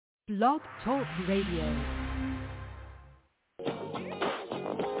Blog Talk Radio.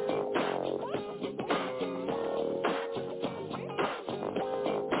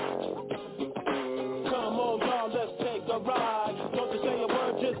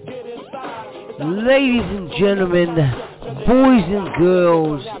 Ladies and gentlemen, boys and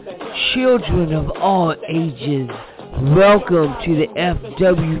girls, children of all ages, welcome to the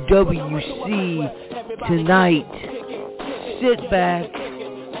FWWC tonight. Sit back,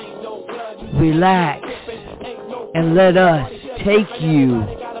 relax, and let us take you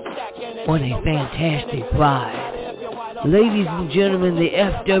on a fantastic ride. Ladies and gentlemen, the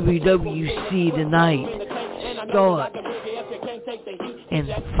FWWC tonight starts in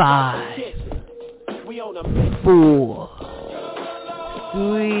 5, 4,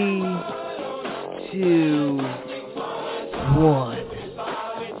 3, 2, 1.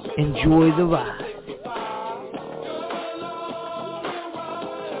 Enjoy the ride.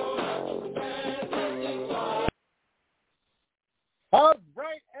 All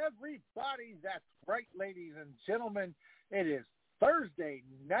right, everybody. That's right, ladies and gentlemen. It is Thursday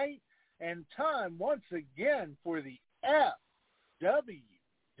night and time once again for the FWWC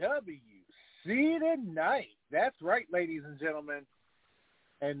tonight. That's right, ladies and gentlemen.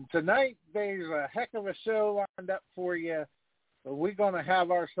 And tonight there's a heck of a show lined up for you. We're going to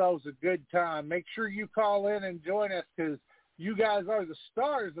have ourselves a good time. Make sure you call in and join us because you guys are the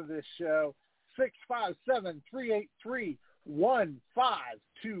stars of this show. 657-383-1521.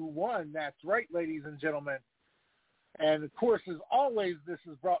 That's right, ladies and gentlemen. And, of course, as always, this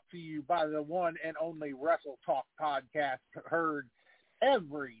is brought to you by the one and only Wrestle Talk podcast, heard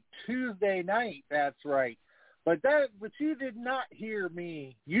every Tuesday night. That's right. But you did not hear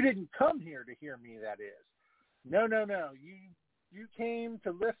me. You didn't come here to hear me, that is. No. You came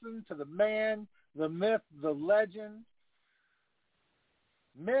to listen to the man, the myth, the legend,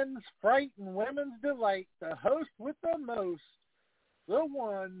 men's fright and women's delight, the host with the most, the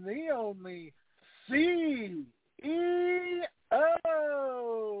one, the only, CEO.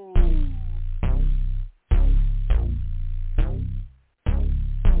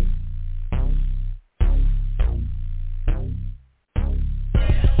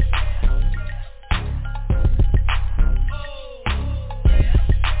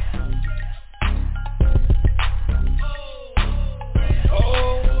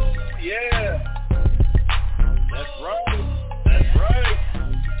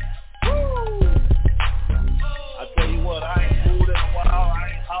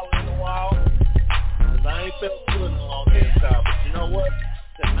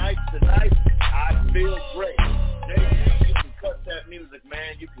 Tonight, I feel great. JC, you can cut that music,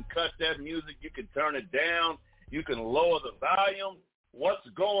 man. You can cut that music. You can turn it down. You can lower the volume. What's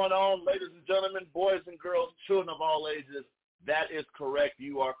going on, ladies and gentlemen, boys and girls, children of all ages? That is correct.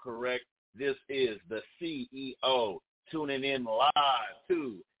 You are correct. This is the CEO tuning in live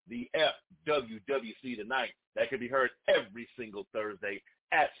to the FWWC tonight. That can be heard every single Thursday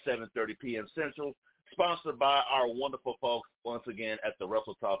at 7:30 p.m. Central. Sponsored by our wonderful folks, once again, at the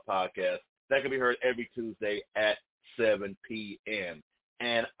Wrestle Talk podcast. That can be heard every Tuesday at 7 p.m.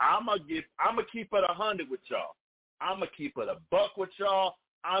 And I'm gonna keep it 100 with y'all. I'm going to keep it a buck with y'all.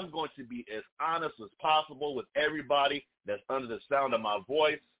 I'm going to be as honest as possible with everybody that's under the sound of my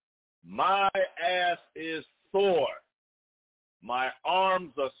voice. My ass is sore. My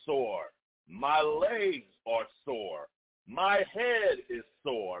arms are sore. My legs are sore. My head is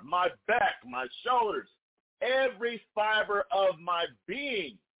sore. My back, my shoulders, every fiber of my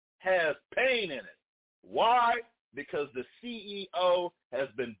being has pain in it. Why? Because the CEO has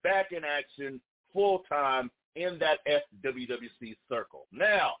been back in action full-time in that FWWC circle.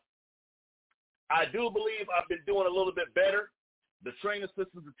 Now, I do believe I've been doing a little bit better. The training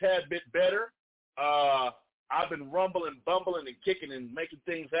system's a tad bit better. I've been rumbling, bumbling, and kicking and making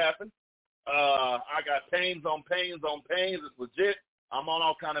things happen. I got pains on pains on pains. It's legit. I'm on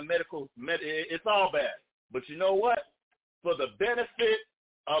all kind of it's all bad. But you know what? For the benefit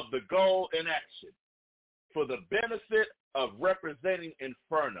of the goal in action, for the benefit of representing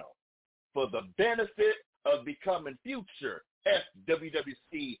Inferno, for the benefit of becoming future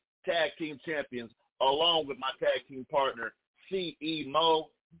FWWC Tag Team Champions, along with my tag team partner, C.E.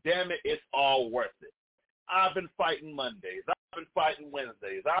 Mo, damn it, it's all worth it. I've been fighting Mondays. I've been fighting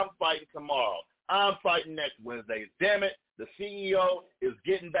Wednesdays. I'm fighting tomorrow. I'm fighting next Wednesday. Damn it, the CEO is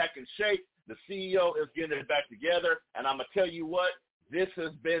getting back in shape. The CEO is getting it back together. And I'm going to tell you what, this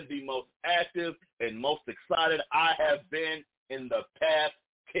has been the most active and most excited I have been in the past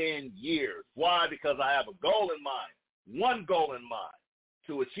 10 years. Why? Because I have a goal in mind, one goal in mind,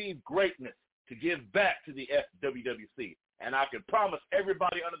 to achieve greatness, to give back to the FWWC. And I can promise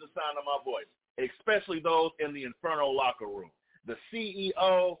everybody under the sound of my voice, especially those in the Inferno locker room, the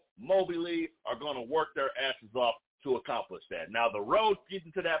CEO, Moby Lee, are going to work their asses off to accomplish that. Now, the road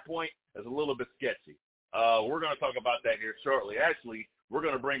getting to that point is a little bit sketchy. We're going to talk about that here shortly. Actually, we're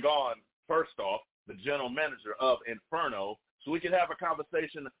going to bring on, first off, the general manager of Inferno, so we can have a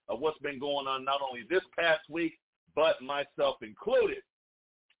conversation of what's been going on not only this past week, but myself included.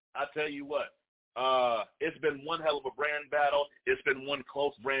 I tell you what, it's been one hell of a brand battle. It's been one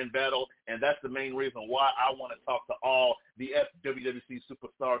close brand battle, and that's the main reason why I want to talk to all the FWWC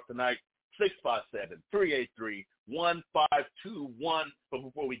superstars tonight. 657-383-1521. But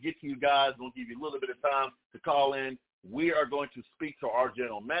before we get to you guys, we'll give you a little bit of time to call in. We are going to speak to our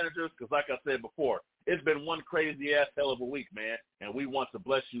general managers because, like I said before, it's been one crazy-ass hell of a week, man, and we want to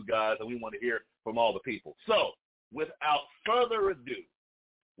bless you guys, and we want to hear from all the people. So, without further ado,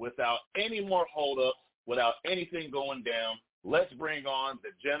 without any more hold-ups, without anything going down, let's bring on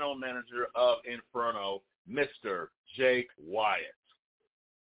the general manager of Inferno, Mr. Jake Wyatt.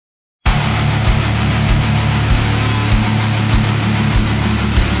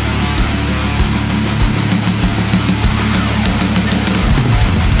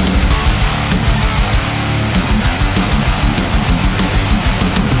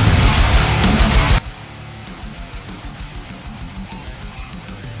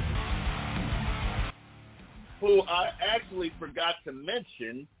 Who I actually forgot to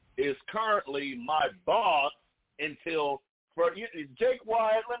mention is currently my boss until Jake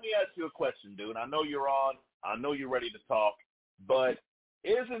Wyatt. Let me ask you a question, dude. I know you're on. I know you're ready to talk, but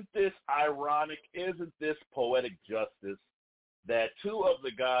isn't this ironic? Isn't this poetic justice that two of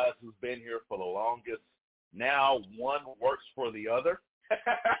the guys who's been here for the longest, now one works for the other?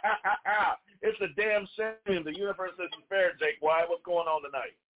 It's a damn shame. The universe isn't fair, Jake Wyatt. What's going on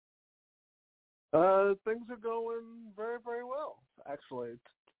tonight? Things are going very, very well, actually.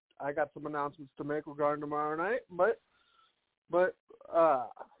 I got some announcements to make regarding tomorrow night, but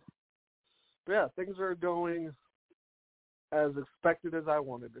yeah, things are going as expected as I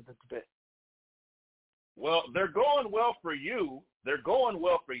wanted it to be. Well, they're going well for you. They're going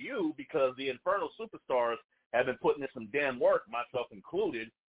well for you because the Infernal Superstars have been putting in some damn work, myself included.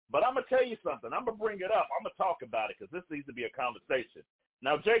 But I'm going to tell you something. I'm going to bring it up. I'm going to talk about it because this needs to be a conversation.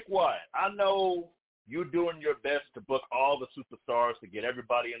 Now, Jake Wyatt, I know you're doing your best to book all the superstars, to get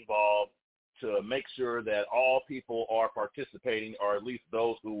everybody involved, to make sure that all people are participating, or at least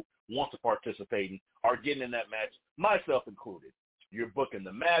those who want to participate are getting in that match, myself included. You're booking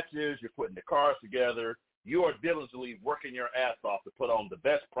the matches. You're putting the cards together. You are diligently working your ass off to put on the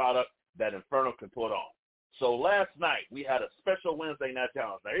best product that Inferno can put on. So last night, we had a special Wednesday night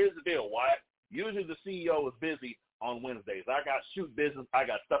challenge. Now, here's the deal, Wyatt. Usually the CEO is busy on Wednesdays. I got shoot business. I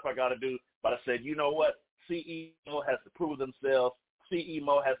got stuff I got to do. But I said, you know what? CEO has to prove themselves.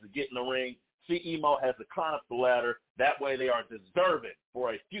 CEO has to get in the ring. CEO has to climb up the ladder. That way they are deserving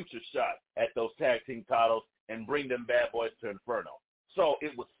for a future shot at those tag team titles and bring them bad boys to Inferno. So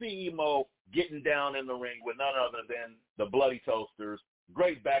it was CEO getting down in the ring with none other than the Bloody Toasters.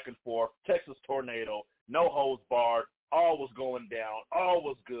 Great back and forth. Texas Tornado. No holds barred. All was going down. All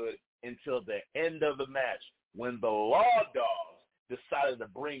was good until the end of the match when the Law Dogs decided to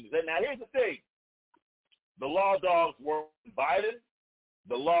bring them. Now, here's the thing. The Law Dogs weren't invited.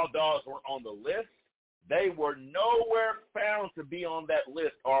 The Law Dogs were on the list. They were nowhere found to be on that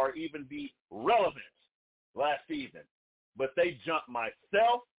list or even be relevant last season. But they jumped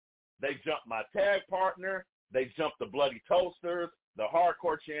myself. They jumped my tag partner. They jumped the Bloody Toasters, the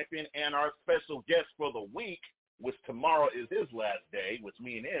Hardcore Champion, and our special guest for the week, which tomorrow is his last day, which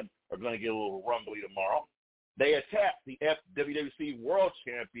me and him are going to get a little rumbly tomorrow. They attacked the FWWC World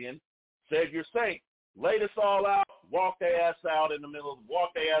Champion, Savior Saint, laid us all out, walked their ass out in the middle,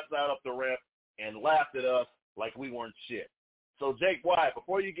 walked their ass out up the ramp, and laughed at us like we weren't shit. So, Jake Wyatt,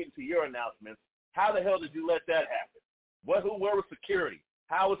 before you get into your announcements, how the hell did you let that happen? Where was security?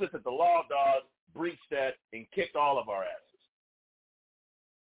 How was it that the Law Dogs breached that and kicked all of our asses?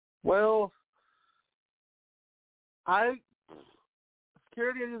 Well,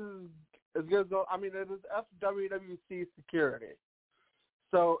 security is good. I mean, it is FWWC security,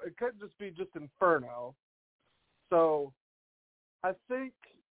 so it couldn't just be just Inferno. So I think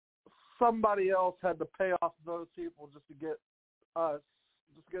somebody else had to pay off those people just to get us,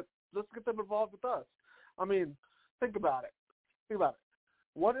 just get them involved with us. I mean, think about it.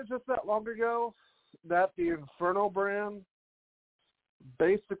 Wasn't it just that long ago that the Inferno brand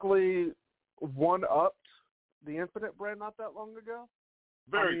basically one-upped the Infinite brand not that long ago?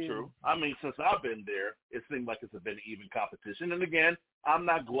 Very true. I mean, since I've been there, it seems like it's been an even competition. And again, I'm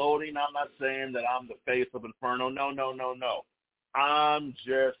not gloating. I'm not saying that I'm the face of Inferno. No. I'm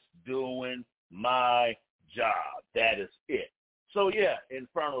just doing my job. That is it. So, yeah,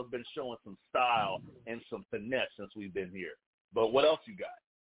 Inferno has been showing some style and some finesse since we've been here. But what else you got?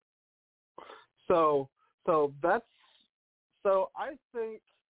 So I think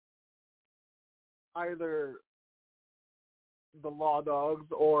either the Law Dogs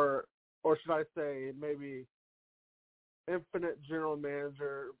or should I say maybe Infinite General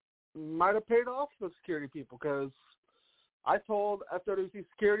Manager might have paid off the security people, because I told FWWC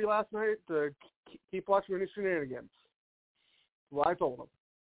security last night to keep watching any shenanigans. Well, I told them.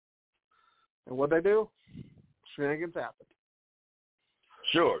 And what they do? Shenanigans happen.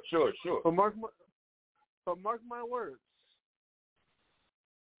 Sure. But mark my words.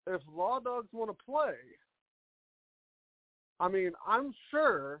 If Law Dogs want to play, I mean, I'm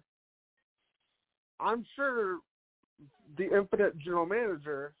sure the Infinite General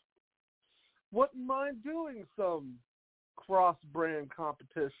Manager wouldn't mind doing some cross-brand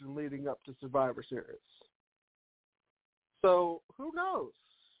competition leading up to Survivor Series. So, who knows?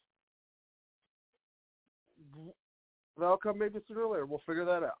 That'll come maybe sooner or later. We'll figure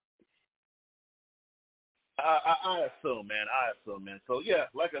that out. I assume, man. So, yeah,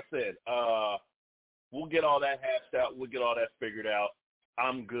 like I said, we'll get all that hashed out. We'll get all that figured out.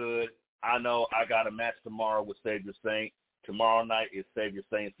 I'm good. I know I got a match tomorrow with Savior Saint. Tomorrow night is Savior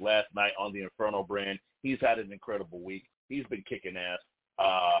Saint's last night on the Inferno brand. He's had an incredible week. He's been kicking ass,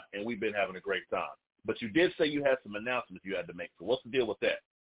 and we've been having a great time. But you did say you had some announcements you had to make. So what's the deal with that?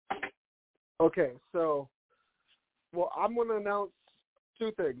 Okay, so, well, I'm going to announce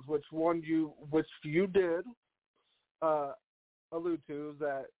two things, which you did allude to, is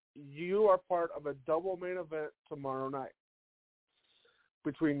that you are part of a double main event tomorrow night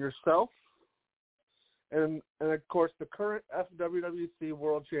between yourself and of course, the current FWWC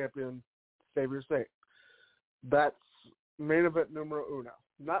World Champion, Savior Saint. That's main event numero uno.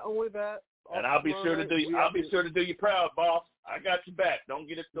 Not only that, and I'll be sure to do you proud, boss. I got your back. Don't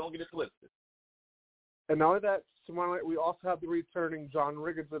get it twisted. And not only that, tomorrow night we also have the returning John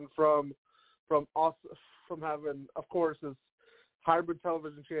Rigginson from having, of course, his hybrid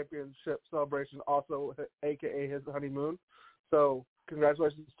television championship celebration, also aka his honeymoon. So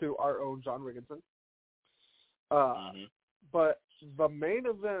congratulations to our own John Rigginson. But the main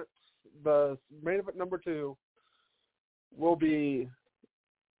event number 2 will be,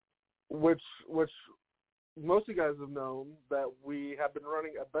 which most of you guys have known, that we have been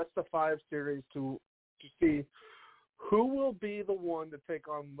running a best of 5 series to see who will be the one to take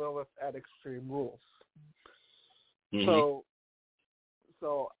on Lilith at Extreme Rules.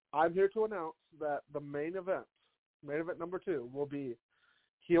 So I'm here to announce that the main event number 2, will be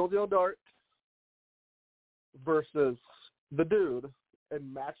Heel Deal Dark versus the Dude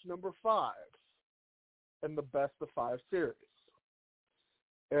in match number 5 in the best of 5 series.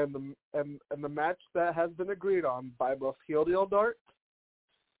 And the match that has been agreed on by both Heel Deal Dark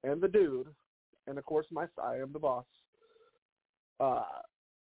and the Dude, and of course I am the boss.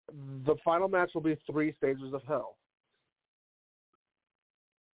 The final match will be 3 Stages of Hell.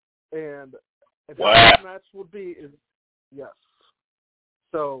 And that match would be yes.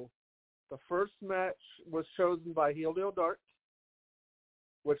 So the first match was chosen by Heel Deal Dark,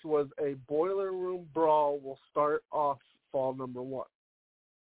 which was a boiler room brawl. Will start off fall number 1.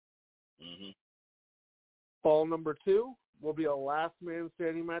 Fall number 2 will be a last man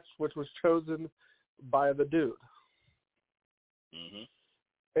standing match, which was chosen by the Dude.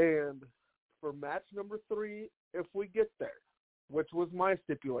 And for match number 3, if we get there, which was my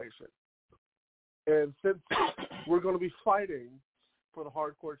stipulation, and since we're going to be fighting for the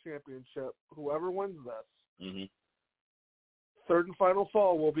Hardcore Championship, whoever wins this, third and final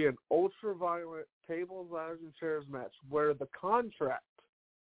fall will be an ultra-violent tables, ladders, and chairs match where the contract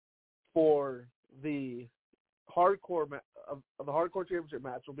for the Hardcore the Hardcore Championship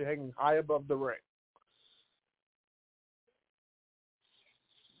match will be hanging high above the ring.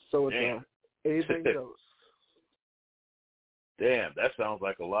 So it's anything goes. Damn, that sounds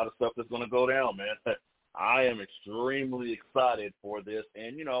like a lot of stuff that's going to go down, man. I am extremely excited for this.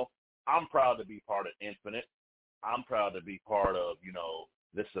 And, I'm proud to be part of Infinite. I'm proud to be part of,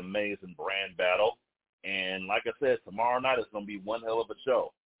 this amazing brand battle. And like I said, tomorrow night is going to be one hell of a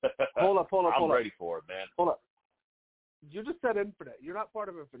show. Hold up. I'm ready for it, man. Hold up. You just said Infinite. You're not part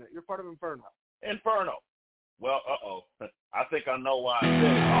of Infinite. You're part of Inferno. Inferno. Well, I think I know why I said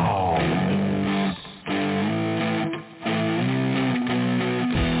it.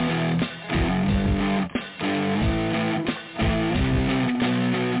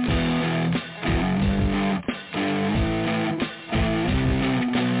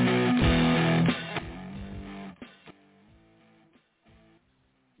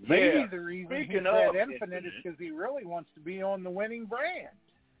 Maybe the reason he said Infinite is because he really wants to be on the winning brand.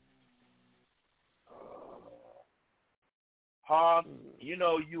 Hoss, you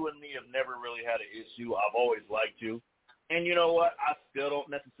know you and me have never really had an issue. I've always liked you. And you know what? I still don't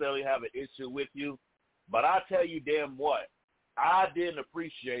necessarily have an issue with you. But I tell you damn what, I didn't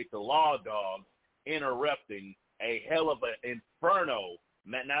appreciate the Law Dogs interrupting a hell of an inferno.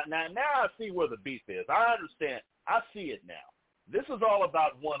 Now I see where the beef is. I understand. I see it now. This is all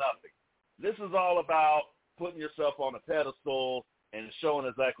about one-upping. This is all about putting yourself on a pedestal and showing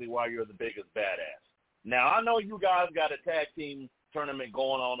exactly why you're the biggest badass. Now, I know you guys got a tag team tournament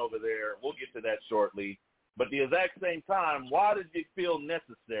going on over there. We'll get to that shortly. But at the exact same time, why did it feel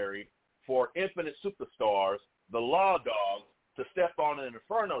necessary for Infinite Superstars, the Law Dogs, to step on an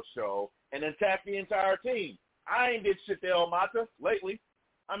Inferno show and attack the entire team? I ain't did shit to El Mata lately.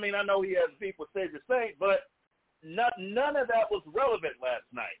 I mean, I know he has beef with Savior Saint, but none of that was relevant last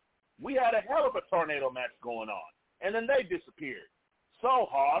night. We had a hell of a tornado match going on, and then they disappeared. So,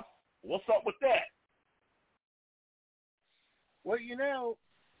 Hoss, what's up with that? Well, you know,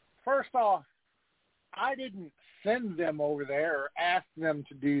 first off, I didn't send them over there or ask them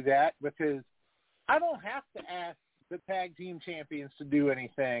to do that because I don't have to ask the tag team champions to do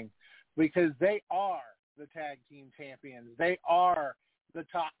anything because they are the tag team champions. They are the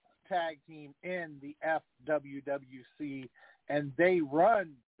top tag team in the FWWC, and they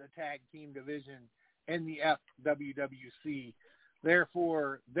run the tag team division in the FWWC.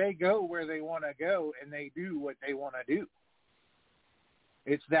 Therefore, they go where they want to go, and they do what they want to do.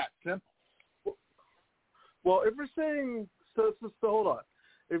 It's that simple. Well, if you're saying so hold on.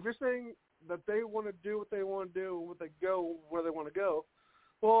 If you're saying that they want to do what they want to do, and they go where they want to go,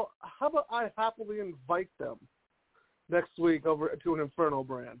 well, how about I happily invite them next week over to an Inferno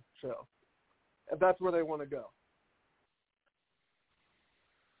brand show, if that's where they want to go.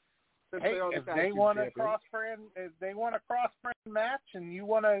 Hey, if they want a cross-brand match and you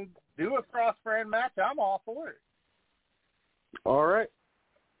want to do a cross-brand match, I'm all for it. All right.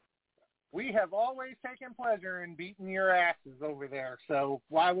 We have always taken pleasure in beating your asses over there, so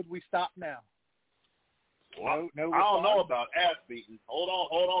why would we stop now? Well, I don't know about ass beating. Hold on,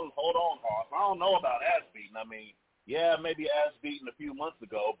 Hoss. I don't know about ass beating. I mean, yeah, maybe ass beating a few months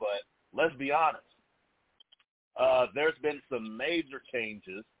ago, but let's be honest. There's been some major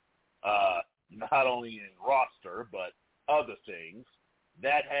changes, not only in roster, but other things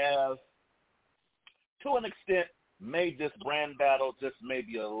that have, to an extent, made this brand battle just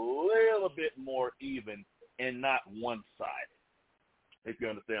maybe a little bit more even and not one-sided, if you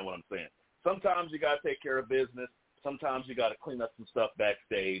understand what I'm saying. Sometimes you got to take care of business. Sometimes you got to clean up some stuff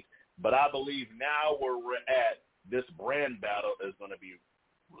backstage. But I believe now where we're at, this brand battle is going to be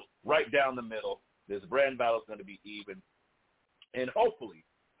right down the middle. This brand battle is going to be even. And hopefully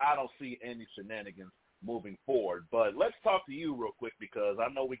I don't see any shenanigans moving forward. But let's talk to you real quick because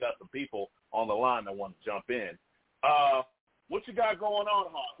I know we got some people on the line that want to jump in. What you got going on,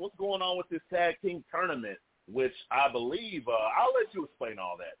 Hawk? What's going on with this tag team tournament, which I believe, I'll let you explain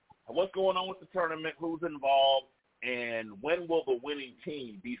all that. What's going on with the tournament, who's involved, and when will the winning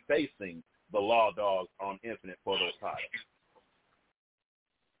team be facing the Law Dogs on Infinite for those titles?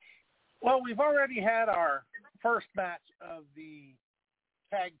 Well, we've already had our first match of the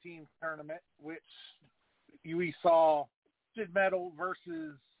tag team tournament, which we saw Twisted Metal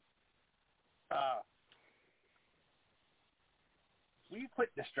versus will you quit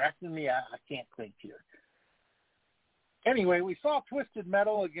distracting me? I can't think here. Anyway, we saw Twisted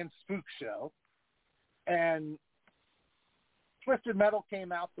Metal against Spook Show, and Twisted Metal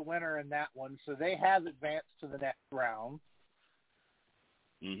came out the winner in that one, so they have advanced to the next round.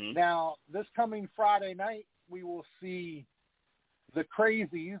 Mm-hmm. Now, this coming Friday night, we will see the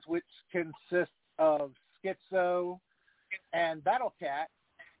Crazies, which consists of Schizo and Battle Cat.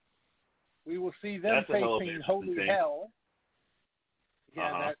 We will see them facing Holy Hell.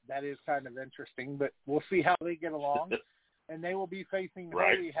 Yeah, that is kind of interesting, but we'll see how they get along. And they will be facing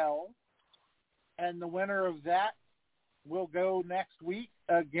Holy Hell. And the winner of that will go next week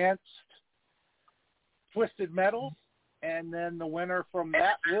against Twisted Metal. And then the winner from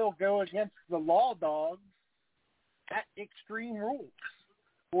that will go against the Law Dogs at Extreme Rules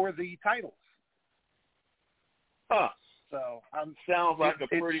for the titles. Huh. So sounds like a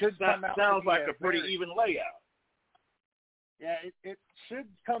pretty even layout. Yeah, it should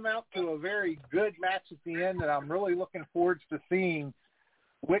come out to a very good match at the end, and I'm really looking forward to seeing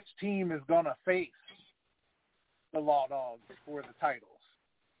which team is going to face the Law Dogs for the titles.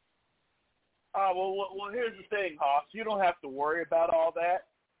 Well, here's the thing, Hoss. You don't have to worry about all that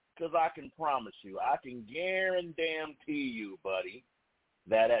because I can promise you, I can guarantee you, buddy,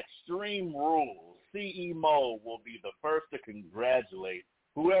 that Extreme Rules, CE Mo, will be the first to congratulate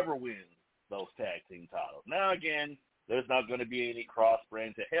whoever wins those tag team titles. Now, again, there's not going to be any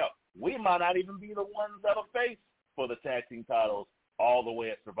cross-brand to help. We might not even be the ones that'll face for the tag team titles all the way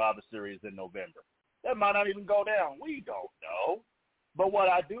at Survivor Series in November. That might not even go down. We don't know. But what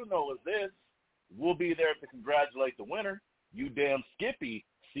I do know is this. We'll be there to congratulate the winner. You damn Skippy,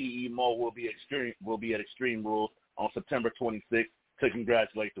 CE Mo will be at Extreme Rules on September 26th to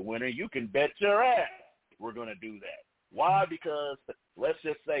congratulate the winner. You can bet your ass we're going to do that. Why? Because let's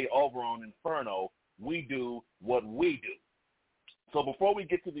just say over on Inferno, we do what we do. So before we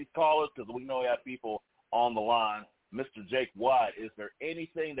get to these callers, because we know we have people on the line, Mr. Jake Watt, is there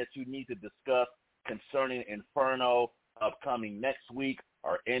anything that you need to discuss concerning Inferno upcoming next week,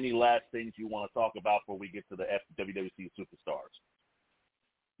 or any last things you want to talk about before we get to the FWWC Superstars?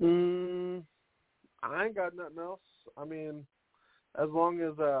 I ain't got nothing else. I mean, as long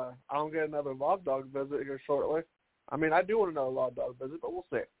as I don't get another Law Dog visit here shortly. I mean, I do want another Law Dog visit, but we'll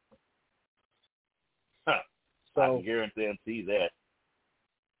see. Huh. So, I can guarantee that.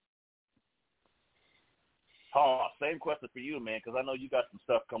 Oh, same question for you, man, because I know you got some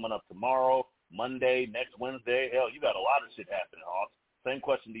stuff coming up tomorrow, Monday, next Wednesday. Hell, you got a lot of shit happening, Hoss. Same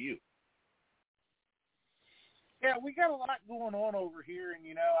question to you. Yeah, we got a lot going on over here, and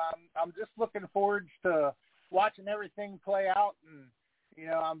I'm just looking forward to watching everything play out, and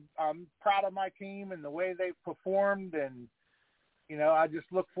I'm proud of my team and the way they've performed, and I just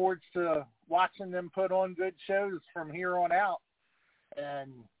look forward to watching them put on good shows from here on out,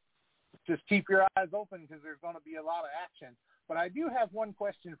 and just keep your eyes open because there's going to be a lot of action. But I do have one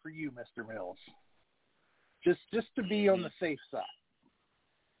question for you, Mr. Mills, just to be on the safe side.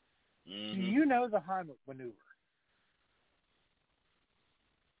 Mm-hmm. Do you know the Heimlich maneuver?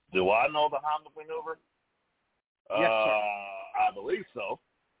 Do I know the Heimlich maneuver? Yes, sir. I believe so.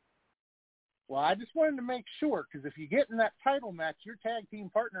 Well, I just wanted to make sure, because if you get in that title match, your tag team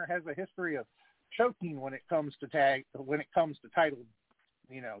partner has a history of choking when it comes to title,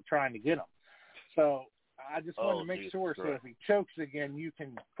 trying to get them. So I just wanted to make sure. Christ. So if he chokes again, you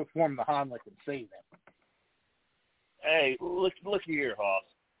can perform the Heimlich and save him. Hey, look here, Hoss.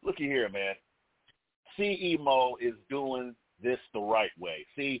 Look here, man. CE Mo is doing this the right way.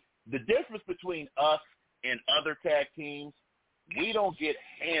 See, the difference between us and other tag teams, we don't get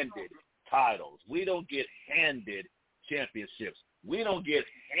handed titles. We don't get handed championships. We don't get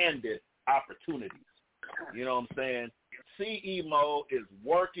handed opportunities. You know what I'm saying? CE Mo is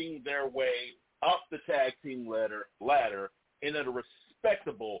working their way up the tag team ladder in a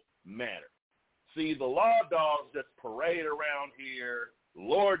respectable manner. See, the Law Dogs just parade around here.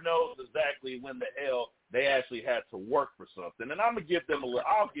 Lord knows exactly when the hell they actually had to work for something. And I'm going to give them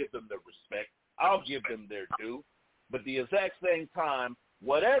I'll give them the respect. I'll give them their due. But at the exact same time,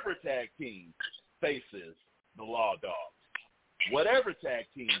 whatever tag team faces the Law Dogs, whatever tag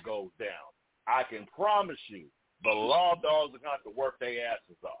team goes down, I can promise you the Law Dogs are going to have to work their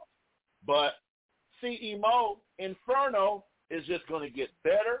asses off. But CE Mo, Inferno, is just going to get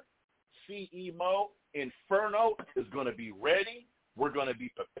better. CE Mo, Inferno is going to be ready. We're going to be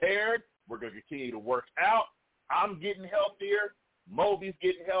prepared. We're going to continue to work out. I'm getting healthier. Moby's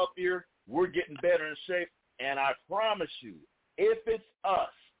getting healthier. We're getting better in shape. And I promise you, if it's us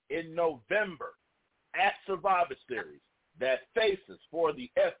in November at Survivor Series that faces for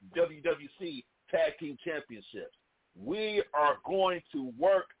the FWWC Tag Team Championships, we are going to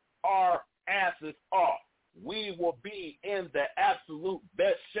work our asses off. We will be in the absolute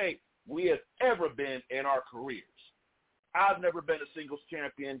best shape we have ever been in our careers. I've never been a singles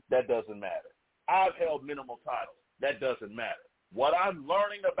champion. That doesn't matter. I've held minimal titles. That doesn't matter. What I'm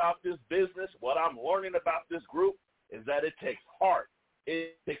learning about this business, what I'm learning about this group, is that it takes heart.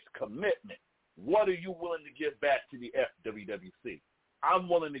 It takes commitment. What are you willing to give back to the FWWC? I'm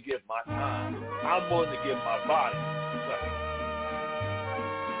willing to give my time. I'm willing to give my body.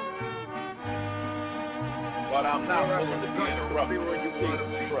 But I'm not willing to be interrupted.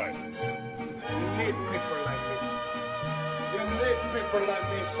 Right. You need people like me. You need people like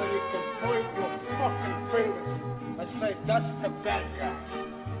me so you can point your fucking fingers and say, that's the bad guy.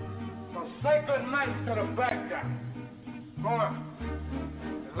 So say good night to the bad guy. Go on.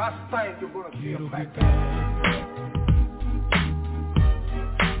 The last time you're going to see a bad guy.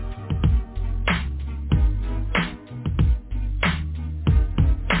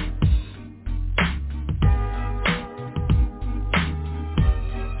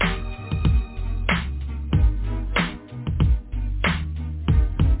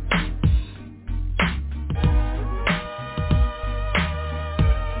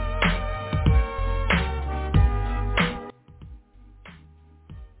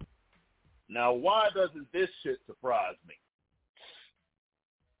 Now, why doesn't this shit surprise me?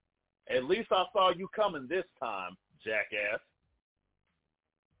 At least I saw you coming this time, jackass.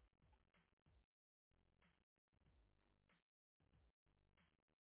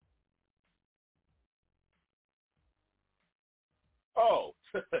 Oh,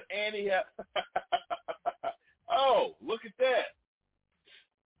 and he had... Oh, look at that.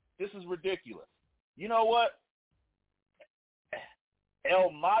 This is ridiculous. You know what?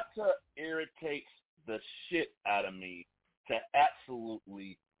 El Mata irritates the shit out of me to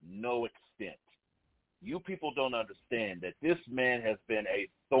absolutely no extent. You people don't understand that this man has been a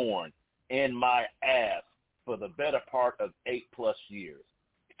thorn in my ass for the better part of 8+ years.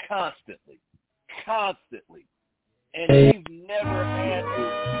 Constantly. And we've never had a...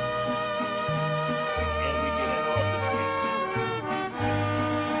 And we get interrupted again.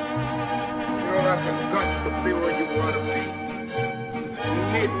 You don't have the guts to be where you want to be. You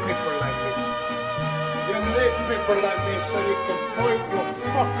need people like me. You need people like me so you can point your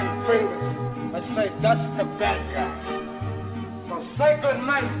fucking fingers and say, that's the bad guy. So say good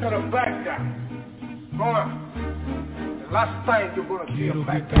night to the bad guy. Go on. The last time you're going to see a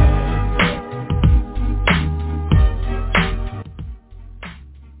bad guy.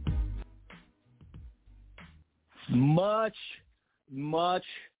 Much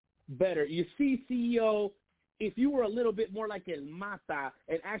better. You see, CEO, if you were a little bit more like El Mata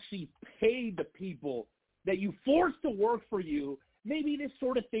and actually paid the people that you forced to work for you, maybe this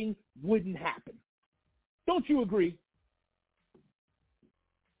sort of thing wouldn't happen. Don't you agree?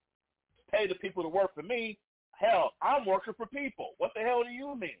 Pay the people to work for me? Hell, I'm working for people. What the hell do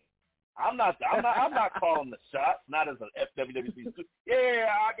you mean? I'm not calling the shots, not as an FWWC. Yeah,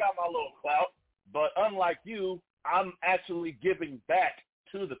 I got my little clout, but unlike you, I'm actually giving back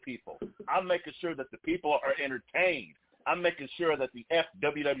to the people. I'm making sure that the people are entertained. I'm making sure that the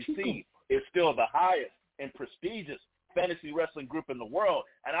FWWC is still the highest and prestigious fantasy wrestling group in the world,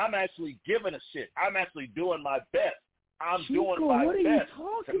 and I'm actually giving a shit. I'm actually doing my best. I'm doing my best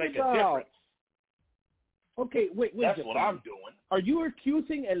to make a difference. Okay, wait. That's what I'm doing. Are you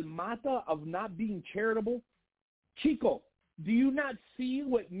accusing El Mata of not being charitable? Chico, do you not see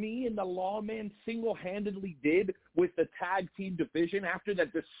what me and the Lawman single-handedly did with the tag team division after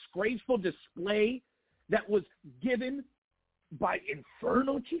that disgraceful display that was given by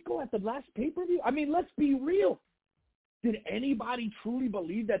Inferno, Chico, at the last pay-per-view? I mean, let's be real. Did anybody truly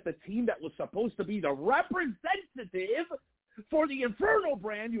believe that the team that was supposed to be the representative for the Inferno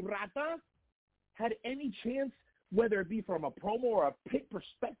brand, you rata, had any chance, whether it be from a promo or a pick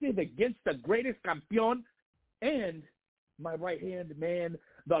perspective, against the greatest campeón and my right-hand man,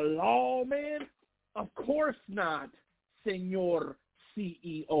 the Lawman? Of course not, Senor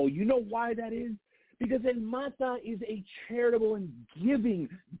CEO. You know why that is? Because El Mata is a charitable and giving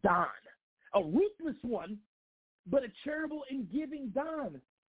Don. A ruthless one, but a charitable and giving Don.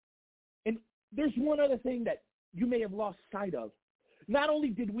 And there's one other thing that you may have lost sight of. Not only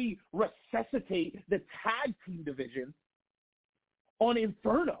did we resuscitate the tag team division on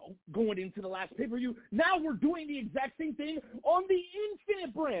Inferno going into the last pay-per-view, now we're doing the exact same thing on the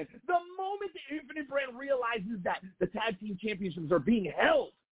Infinite brand. The moment the Infinite brand realizes that the tag team championships are being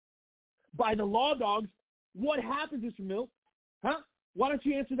held by the Law Dogs, what happens, Mr. Mills? Huh? Why don't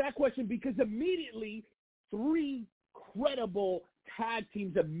you answer that question? Because immediately, 3 credible tag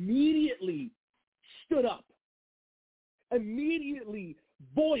teams immediately stood up, immediately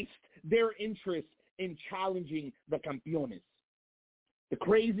voiced their interest in challenging the Campeones. The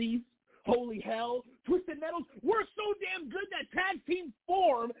Crazies, Holy Hell, Twisted Metals, we're so damn good that tag teams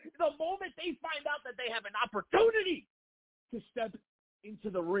form the moment they find out that they have an opportunity to step into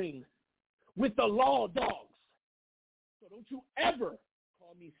the ring with the Law Dogs. So don't you ever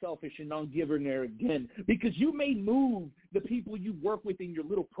call me selfish and non-giver there again, because you may move the people you work with in your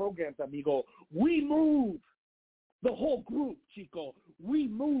little programs, amigo. We move the whole group, Chico. We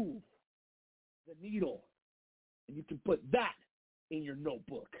move the needle. And you can put that in your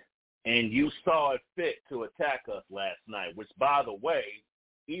notebook. And you saw it fit to attack us last night, which, by the way,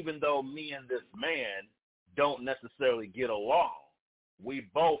 even though me and this man don't necessarily get along, we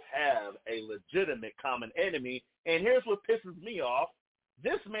both have a legitimate common enemy. And here's what pisses me off.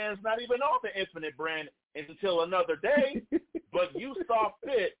 This man's not even on the Infinite brand until another day, but you saw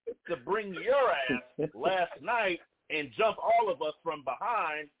fit to bring your ass last night and jump all of us from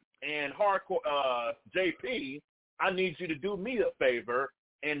behind. And hardcore JP, I need you to do me a favor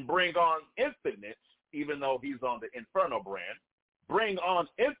and bring on Infinite's, even though he's on the Inferno brand. Bring on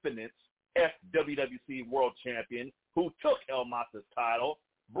Infinite's FWWC World Champion, who took El Mata's title.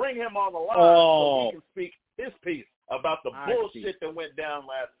 Bring him on the line so he can speak his piece about the bullshit that went down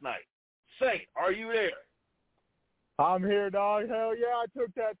last night. Saint, are you there? I'm here, dog. Hell yeah, I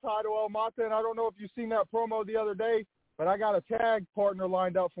took that title, El Mata, and I don't know if you've seen that promo the other day, but I got a tag partner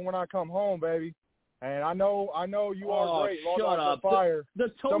lined up for when I come home, baby. And I know you are great. Shut up. Fire.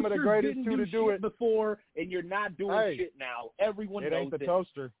 The Some of the greatest didn't two to do shit it before, and you're not doing shit now. Everyone knows it. It ain't the it.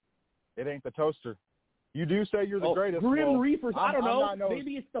 toaster. It ain't the toaster. You do say you're the greatest. Grim Reapers, I don't know. No,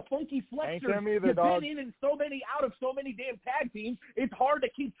 maybe it's the Funky Flexers. Ain't them either, You've dog. been in so many out of so many damn tag teams, it's hard to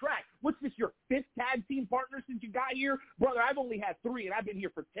keep track. What's this, your 5th tag team partner since you got here? Brother, I've only had 3, and I've been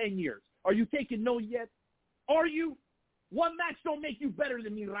here for 10 years. Are you taking note yet? Are you? One match don't make you better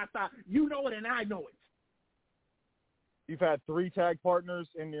than me, Rata. You know it, and I know it. You've had 3 tag partners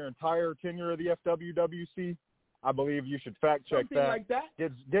in your entire tenure of the FWWC. I believe you should fact check Something that. like that.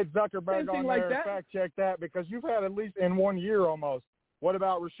 Get Zuckerberg Something on like there and that. fact check that, because you've had at least in 1 year almost. What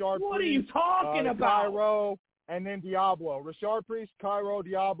about Richard What Priest, are you talking about? Cairo, and then Diablo? Richard Priest, Cairo,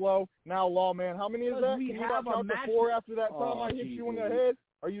 Diablo, now Lawman. How many is that? We Can you have not a count to match. 4 after that time Oh, I hit geez, you in the Louise. head?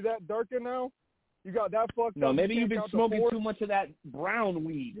 Are you that darkened now? You got that fucked up? No, maybe you you've been can't count to smoking 4? too much of that brown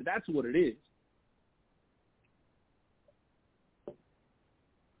weed. That's what it is.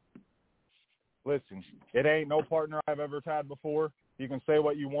 Listen, it ain't no partner I've ever had before. You can say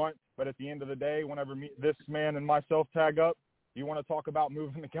what you want, but at the end of the day, whenever this man and myself tag up, you want to talk about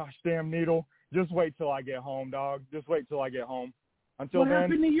moving the gosh damn needle, just wait till I get home, dog. Just wait till I get home. Until What then,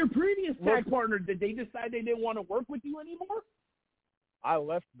 happened to your previous tag partner? Did they decide they didn't want to work with you anymore? I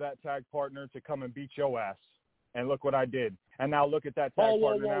left that tag partner to come and beat your ass. And look what I did. And now look at that tag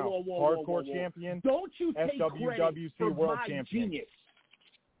partner now. Hardcore champion, Don't you take FWWC credit for world my champion. genius.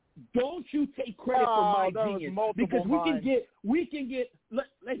 Don't you take credit for my that was genius. multiple Because minds. we can get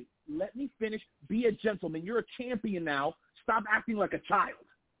let me finish. Be a gentleman. You're a champion now. Stop acting like a child.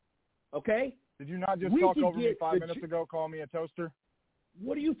 Okay? Did you not just We talk can over me get 5 the minutes ago, call me a toaster?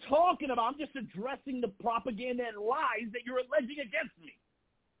 What are you talking about? I'm just addressing the propaganda and lies that you're alleging against me.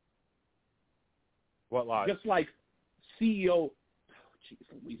 What lies? Just like CEO,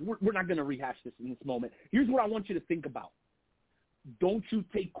 we're not going to rehash this in this moment. Here's what I want you to think about. Don't you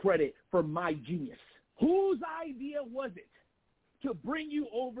take credit for my genius. Whose idea was it to bring you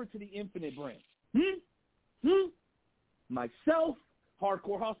over to the Infinite brand? Myself,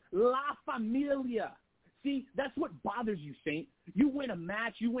 Hardcore House, La Familia. See, that's what bothers you, Saint. You win a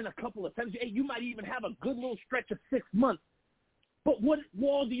match, you win a couple of times. Hey, you might even have a good little stretch of 6 months. But what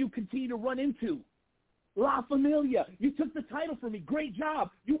wall do you continue to run into? La Familia. You took the title from me. Great job.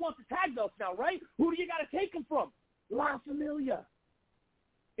 You want the tag belts now, right? Who do you got to take them from? La Familia.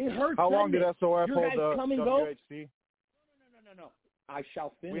 It hurts. How long did SOF Your hold guys the come and go? WHC? No. I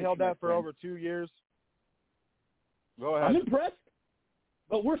shall finish. We held that for over 2 years. Go ahead. I'm impressed.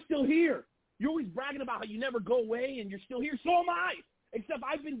 But we're still here. You're always bragging about how you never go away and you're still here. So am I. Except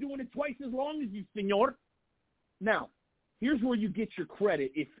I've been doing it twice as long as you, senor. Now, here's where you get your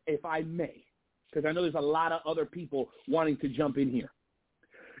credit, if I may. Because I know there's a lot of other people wanting to jump in here.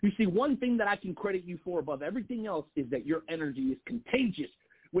 You see, one thing that I can credit you for above everything else is that your energy is contagious.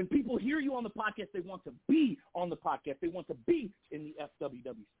 When people hear you on the podcast, they want to be on the podcast. They want to be in the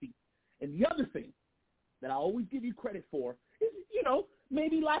FWWC. And the other thing that I always give you credit for is,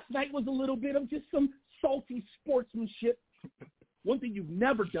 maybe last night was a little bit of just some salty sportsmanship. One thing you've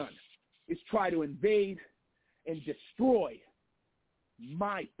never done is try to invade and destroy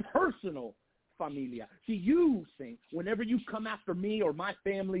my personal familia. See, you, Saint, whenever you come after me or my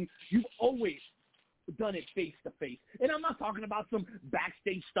family, you've always done it face to face. And I'm not talking about some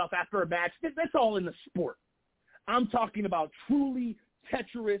backstage stuff after a match. That's all in the sport. I'm talking about truly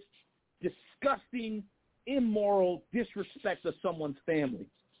treacherous, disgusting, immoral disrespect of someone's family.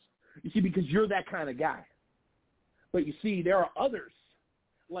 You see, because you're that kind of guy. But you see, there are others,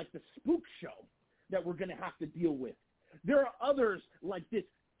 like the Spook Show, that we're going to have to deal with. There are others like this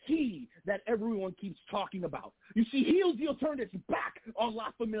He that everyone keeps talking about. You see, Heel Deal turned its back on La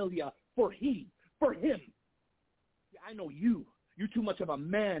Familia for him. I know you. You're too much of a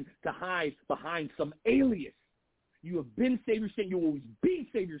man to hide behind some alias. You have been Savior Saint. You will always be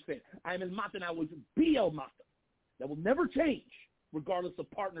Savior Saint. I am El Mata and I will be El Mata. That will never change, regardless of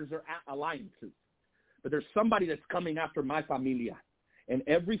partners or alliances. But there's somebody that's coming after my familia. And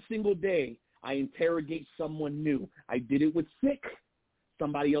every single day, I interrogate someone new. I did it with Sick.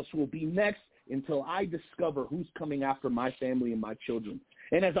 Somebody else will be next until I discover who's coming after my family and my children.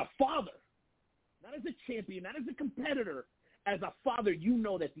 And as a father, not as a champion, not as a competitor, as a father, you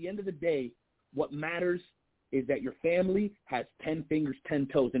know that at the end of the day, what matters is that your family has 10 fingers, 10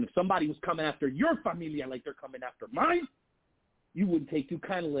 toes. And if somebody was coming after your familia like they're coming after mine, you wouldn't take too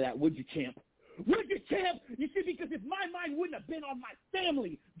kindly to that, would you, champ? We're the champ. You see, because if my mind wouldn't have been on my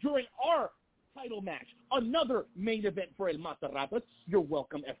family during our title match, another main event for El Mata Ratas, you're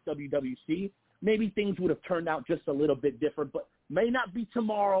welcome, FWWC. Maybe things would have turned out just a little bit different, but may not be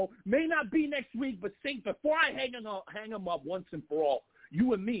tomorrow, may not be next week, but Saint, before I hang them up once and for all,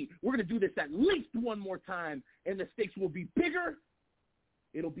 you and me, we're going to do this at least one more time, and the stakes will be bigger.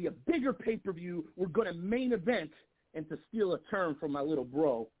 It'll be a bigger pay-per-view. We're going to main event, and to steal a term from my little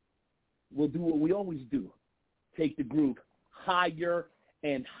bro, we'll do what we always do, take the group higher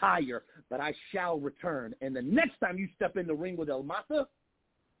and higher, but I shall return. And the next time you step in the ring with El Mata,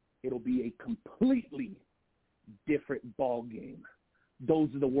 it'll be a completely different ball game. Those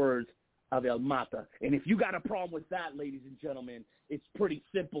are the words of El Mata. And if you got a problem with that, ladies and gentlemen, it's pretty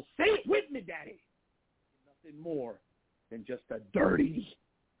simple. Say it with me, Daddy. Nothing more than just a dirty,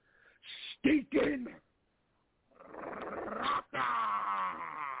 stinking rata.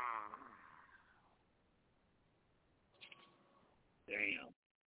 Damn.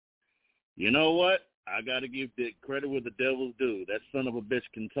 You know what? I got to give the credit where the devil's due. That son of a bitch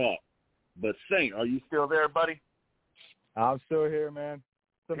can talk. But Saint, are you still there, buddy? I'm still here, man.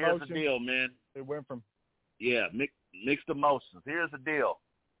 Here's the deal, man. It went from... Yeah, mixed emotions. Here's the deal.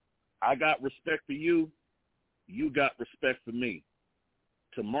 I got respect for you. You got respect for me.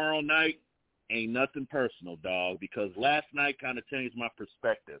 Tomorrow night ain't nothing personal, dog, because last night kind of changed my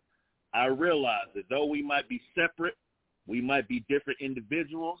perspective. I realized that though we might be separate, we might be different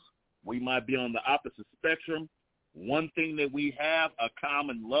individuals, we might be on the opposite spectrum, one thing that we have a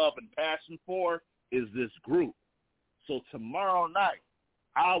common love and passion for is this group. So tomorrow night,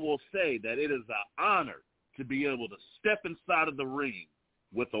 I will say that it is an honor to be able to step inside of the ring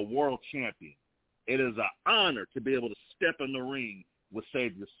with a world champion. It is an honor to be able to step in the ring with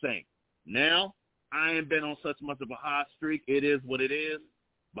Savior Saint. Now, I ain't been on such much of a hot streak. It is what it is.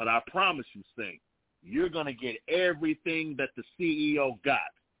 But I promise you, Saint, you're going to get everything that the CEO got.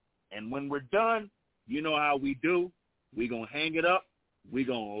 And when we're done, you know how we do. We're going to hang it up, we're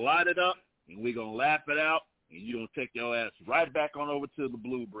going to light it up, and we're going to laugh it out, and you're going to take your ass right back on over to the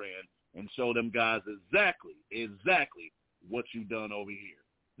Blue Brand and show them guys exactly what you done over here.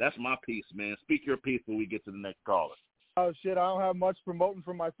 That's my piece, man. Speak your piece when we get to the next caller. Oh, shit, I don't have much promoting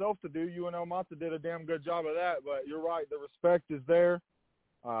for myself to do. You and El Mata did a damn good job of that, but you're right. The respect is there.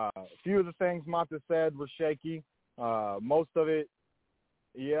 A few of the things Mata said were shaky. Most of it,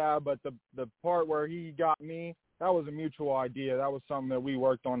 yeah, but the part where he got me, that was a mutual idea. That was something that we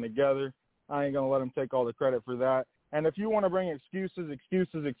worked on together. I ain't going to let him take all the credit for that. And if you want to bring excuses,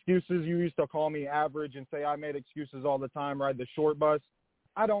 you used to call me average and say I made excuses all the time, ride the short bus.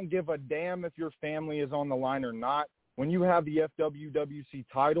 I don't give a damn if your family is on the line or not. When you have the FWWC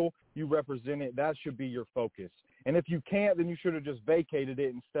title, you represent it. That should be your focus. And if you can't, then you should have just vacated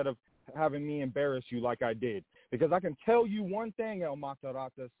it instead of having me embarrass you like I did. Because I can tell you one thing, El Mata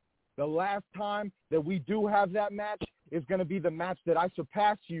Ratas, the last time that we do have that match is going to be the match that I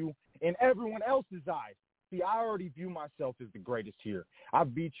surpass you in everyone else's eyes. See, I already view myself as the greatest here.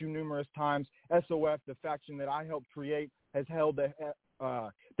 I've beat you numerous times. SOF, the faction that I helped create, has held the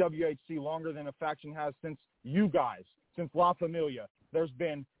WHC longer than a faction has since you guys, since La Familia. There's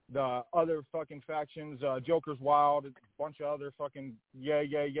been the other fucking factions, Joker's Wild, a bunch of other fucking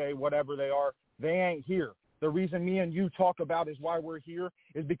yay, whatever they are. They ain't here. The reason me and you talk about is why we're here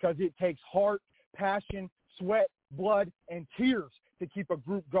is because it takes heart, passion, sweat, blood, and tears to keep a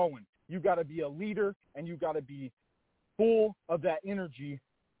group going. You got to be a leader, and you got to be full of that energy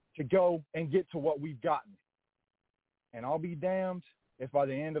to go and get to what we've gotten. And I'll be damned if by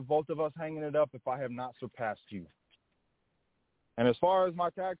the end of both of us hanging it up, if I have not surpassed you. And as far as my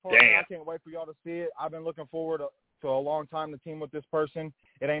tag partner, I can't wait for y'all to see it. I've been looking forward to a long time to team with this person.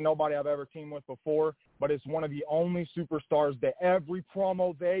 It ain't nobody I've ever teamed with before, but it's one of the only superstars that every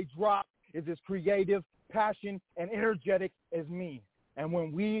promo they drop is as creative, passion, and energetic as me. And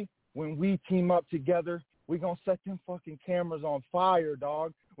when we team up together, we're going to set them fucking cameras on fire,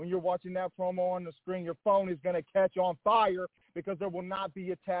 dog. When you're watching that promo on the screen, your phone is going to catch on fire because there will not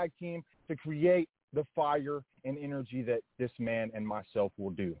be a tag team to create the fire and energy that this man and myself will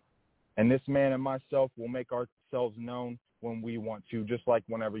do. And this man and myself will make ourselves known when we want to, just like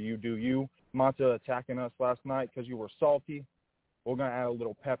whenever you do you. Mata attacking us last night because you were salty. We're going to add a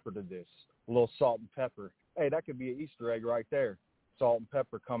little pepper to this, a little salt and pepper. Hey, that could be an Easter egg right there. Salt and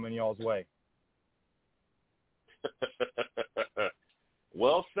pepper coming y'all's way.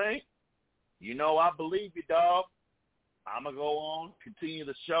 Well, Saint, you know I believe you, dog. I'm going to go on, continue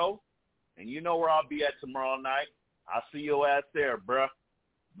the show, and you know where I'll be at tomorrow night. I'll see your ass there, bruh.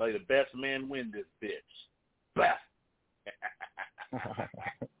 May the best man win this bitch. Bah.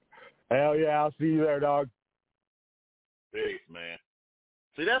 Hell yeah, I'll see you there, dog. Peace, man.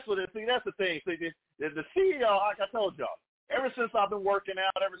 That's the thing. See, the CEO, like I told y'all, ever since I've been working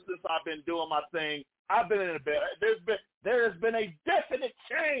out, ever since I've been doing my thing, I've been in a better. There has been a definite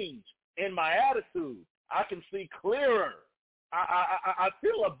change in my attitude. I can see clearer. I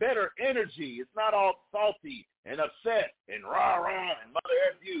feel a better energy. It's not all salty and upset and rah-rah and mother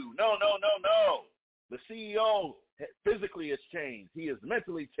F you. No. The CEO physically has changed. He is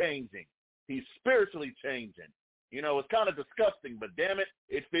mentally changing. He's spiritually changing. You know, it's kind of disgusting, but damn it,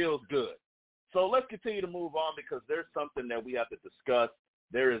 it feels good. So let's continue to move on because there's something that we have to discuss.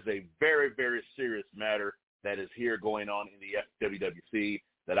 There is a very, very serious matter that is here going on in the FWWC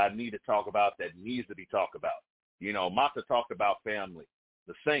that I need to talk about, that needs to be talked about. You know, Mata talked about family.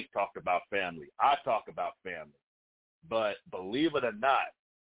 The Saint talked about family. I talk about family. But believe it or not,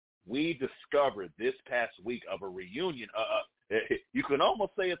 we discovered this past week of a reunion. You can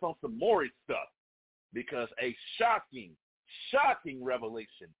almost say it's on some Maury stuff because a shocking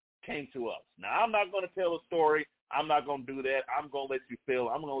revelation came to us. Now, I'm not going to tell a story. I'm not going to do that. I'm going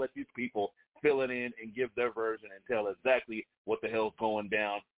to let these people fill it in and give their version and tell exactly what the hell's going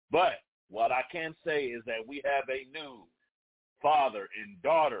down. But what I can say is that we have a new father and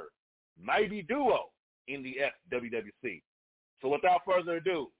daughter, mighty duo in the FWWC. So without further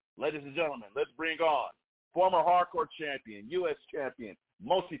ado, ladies and gentlemen, let's bring on former hardcore champion, U.S. champion,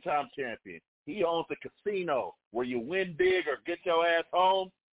 multi-time champion. He owns a casino where you win big or get your ass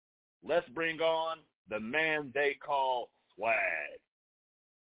home. Let's bring on the man they call Swag.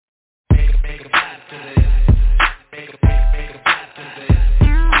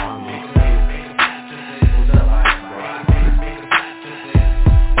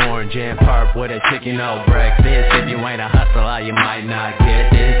 Orange and purple with a chicken, no breakfast. If you ain't a hustler, you might not get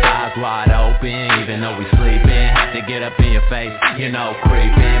this. Eyes wide open, even though we sleeping. Have to get up in your face, you know,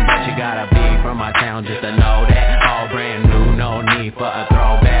 creeping. But you gotta be from my town just to know that. All brand new, no need for a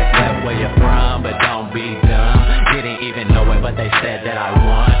throwback. Left where you're from, but don't be dumb. Didn't even know it, but they said that I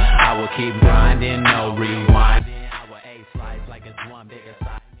won. I will keep grinding, no rewinding. I will A-slice like it's one big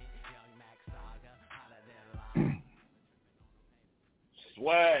assignment. Young Max Saga, hotter than life.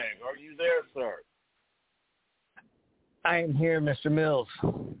 Swag, are you there, sir? I am here, Mr. Mills.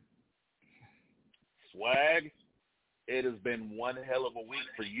 Swag, it has been one hell of a week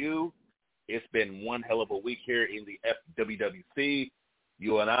for you. It's been one hell of a week here in the FWWC.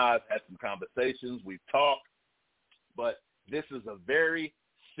 You and I have had some conversations. We've talked. But this is a very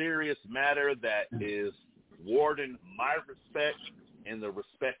serious matter that is warranting my respect and the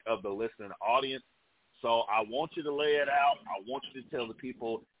respect of the listening audience. So I want you to lay it out. I want you to tell the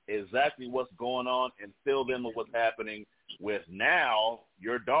people exactly what's going on and fill them with what's happening with now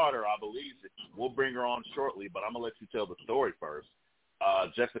your daughter, I believe. We'll bring her on shortly, but I'm going to let you tell the story first.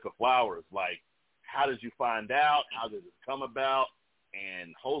 Jessica Flowers, like, how did you find out? How did it come about?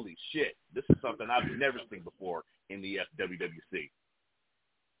 And holy shit, this is something I've never seen before in the FWWC.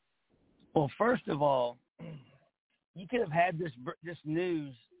 Well, first of all, you could have had this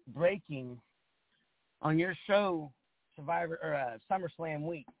news breaking on your show, Survivor or SummerSlam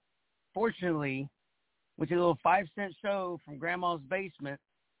week. Fortunately, with your little 5-cent show from Grandma's basement,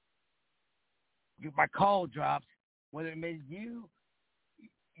 my call dropped. Whether it made you,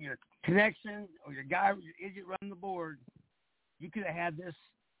 your connection, or your guy, your idiot running the board, you could have had this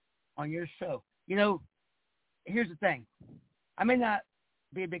on your show. You know, here's the thing. I may not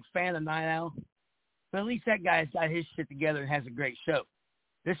be a big fan of Night Owl, but at least that guy's got his shit together and has a great show.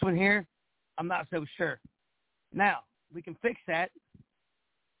 This one here, I'm not so sure. Now, we can fix that.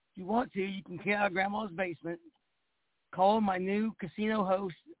 If you want to, you can get out of Grandma's basement, call my new casino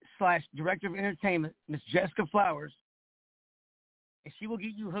host / director of entertainment, Miss Jessica Flowers, and she will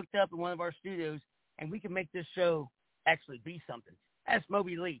get you hooked up in one of our studios, and we can make this show actually be something. That's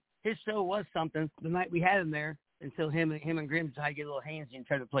Moby Lee. His show was something the night we had him there until him and Grim tried to get a little handsy and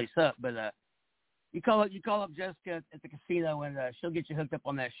turn the place up. But you call up Jessica at the casino, and she'll get you hooked up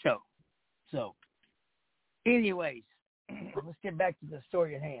on that show. So, anyways, let's get back to the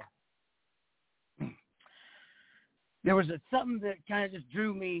story at hand. There was something that kind of just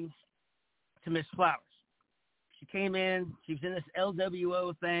drew me to Miss Flowers. She came in. She was in this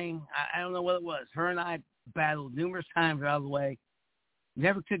LWO thing. I don't know what it was. Her and I battled numerous times out of the way.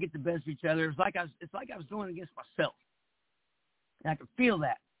 Never could get the best of each other. It's like I was going against myself. And I could feel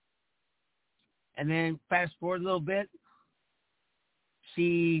that. And then fast forward a little bit,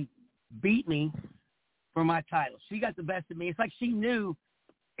 she beat me for my title. She got the best of me. It's like she knew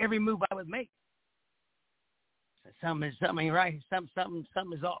every move I would make. Something ain't right. Something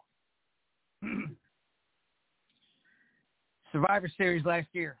is off. Survivor Series last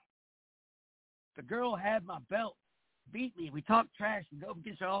year. the girl had my belt, beat me. We talk trash and go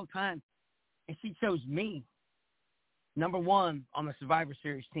against her all the time. And she chose me, number one, on the Survivor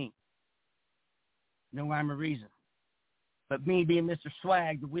Series team. No rhyme or reason. But me being Mr.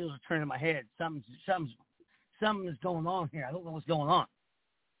 Swag, the wheels are turning in my head. Something is going on here. I don't know what's going on.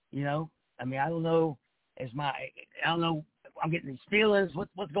 You know? I mean, I don't know. I don't know. I'm getting these feelings.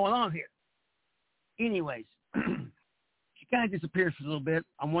 What's going on here? Anyways, she kind of disappears for a little bit.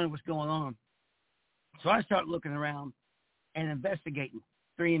 I'm wondering what's going on. So I start looking around and investigating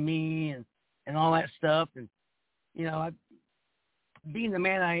 3andMe and all that stuff. And, you know, being the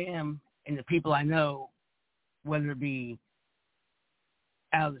man I am and the people I know, whether it be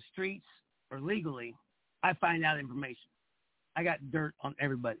out of the streets or legally, I find out information. I got dirt on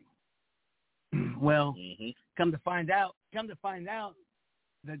everybody. Well, come to find out,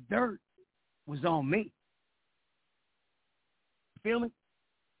 the dirt was on me. You feel me?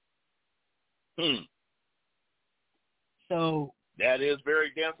 So that is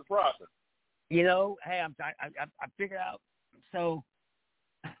very damn surprising. You know, hey, I figured out. So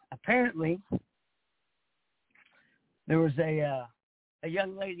apparently, there was a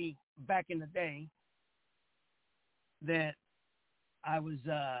young lady back in the day that I was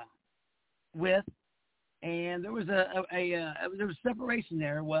with, and there was there was separation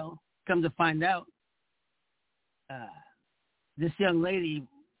there. Well, come to find out, this young lady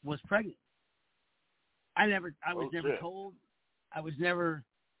was pregnant. I was never told. I was never,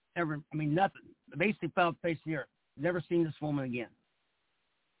 ever. I mean, nothing. I basically fell off the face of the earth. Never seen this woman again.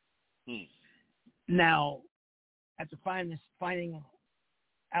 Now, after finding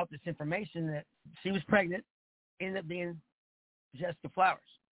out this information that she was pregnant, ended up being Jessica Flowers.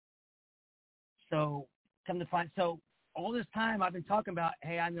 So, come to find, so all this time I've been talking about,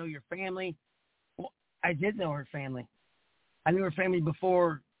 hey, I know your family. Well, I did know her family. I knew her family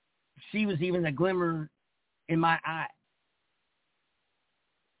before she was even a glimmer in my eye.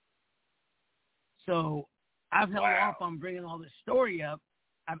 So I've held off on bringing all this story up.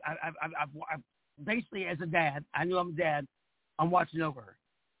 I've basically, as a dad, I knew I'm a dad. I'm watching over her.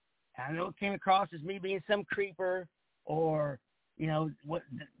 I know it came across as me being some creeper or, you know, what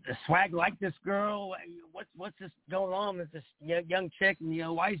the swag like this girl. What's this going on with this young chick? And, you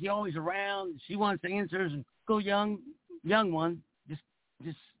know, why is he always around? She wants answers and go young one, just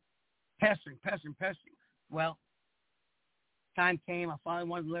pestering. Well, time came. I finally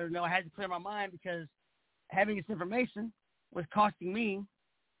wanted to let her know I had to clear my mind because having this information was costing me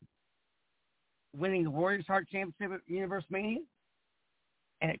winning the Warriors Heart Championship at Universe Mania,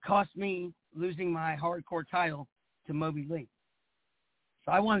 and it cost me losing my hardcore title to Moby Lee.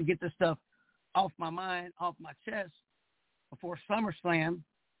 So I wanted to get this stuff off my mind, off my chest before SummerSlam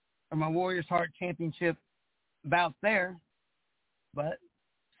or my Warriors Heart Championship bout there, but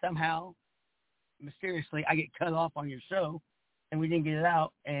somehow, mysteriously, I get cut off on your show, and we didn't get it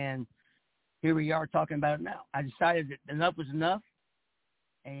out, and here we are talking about it now. I decided that enough was enough,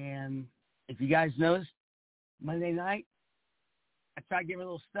 and if you guys noticed, Monday night, I tried to give her a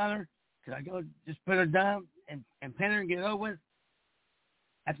little stunner. Could I go just put her down and pin her and get it over with?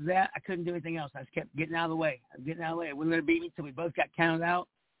 After that, I couldn't do anything else. I just kept getting out of the way. I wouldn't let her beat me until we both got counted out,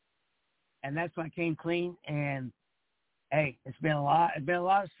 and that's when I came clean, and hey, it's been a lot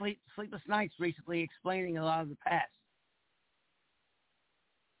of sleepless nights recently explaining a lot of the past.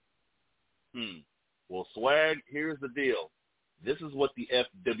 Well, Swag, here's the deal. This is what the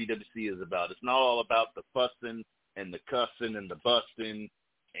FWWC is about. It's not all about the fussing and the cussing and the busting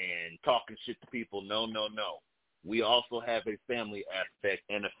and talking shit to people. No. We also have a family aspect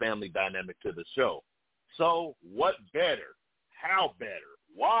and a family dynamic to the show. So what better, how better,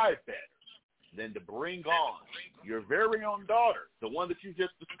 why better than to bring on your very own daughter, the one that you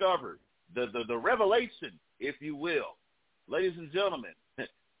just discovered, the revelation, if you will. Ladies and gentlemen,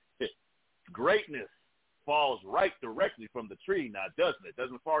 greatness falls right directly from the tree now, doesn't it?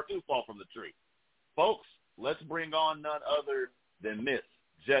 Doesn't far too fall from the tree. Folks, let's bring on none other than Miss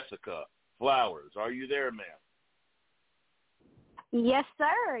Jessica Flowers. Are you there, ma'am? Yes,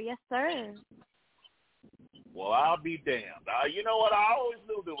 sir. Yes, sir. Well, I'll be damned. You know what? I always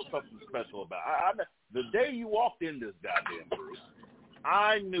knew there was something special about it. The day you walked in this goddamn group,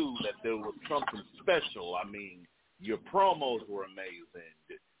 I knew that there was something special. I mean, your promos were amazing.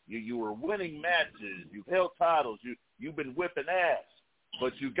 You were winning matches. You've held titles. You've been whipping ass.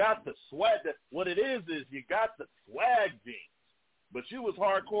 But you got the swag. What it is you got the swag genes. But you was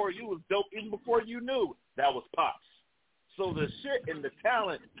hardcore. You was dope even before you knew that was Pops. So the shit and the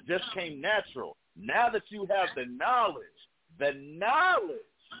talent just came natural. Now that you have the knowledge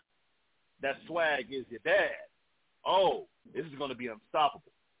that Swag is your dad, oh, this is going to be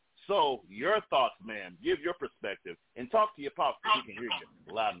unstoppable. So your thoughts, man. Give your perspective and talk to your pops so he can hear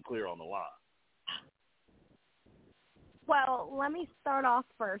you loud and clear on the line. Well, let me start off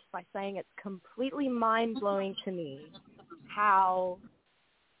first by saying it's completely mind-blowing to me how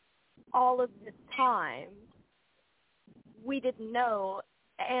all of this time we didn't know,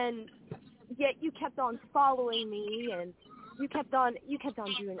 and yet you kept on following me, and you kept on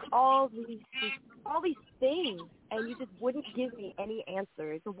doing all these things, and you just wouldn't give me any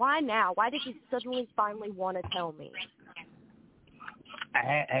answers. Why now? Why did you suddenly finally want to tell me?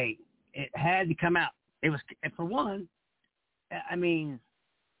 Hey, it had to come out. It was, for one, I mean,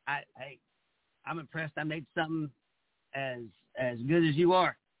 I'm impressed I made something as good as you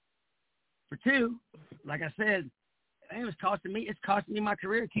are. For two, like I said, it's costing me my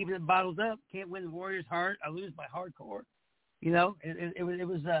career keeping it bottled up. Can't win the Warriors' heart. I lose by hardcore. You know,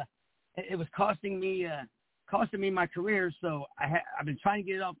 it was costing me my career. So I've been trying to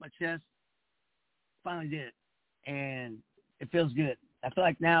get it off my chest. Finally did it, and it feels good. I feel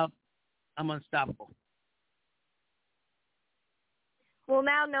like now I'm unstoppable. Well,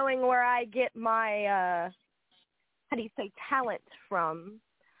 now knowing where I get my, talent from,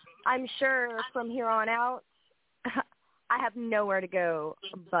 I'm sure from here on out, I have nowhere to go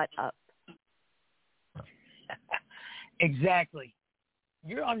but up. Exactly.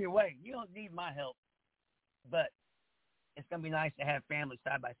 You're on your way. You don't need my help, but it's going to be nice to have family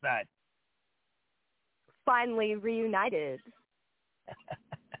side by side. Finally reunited.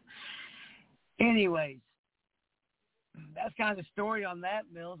 Anyways, that's kind of the story on that,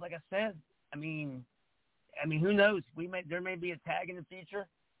 Mills. Like I said, I mean, who knows? There may be a tag in the future.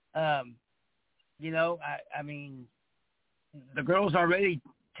 You know, I mean, the girl's already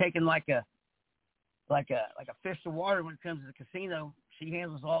taken like a fish to water when it comes to the casino. She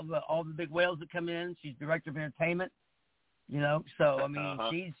handles all the big whales that come in. She's director of entertainment. You know, so I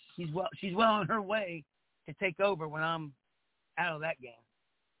mean, she's well on her way to take over when I'm out of that game.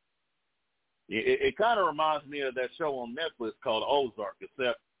 It kind of reminds me of that show on Netflix called Ozark,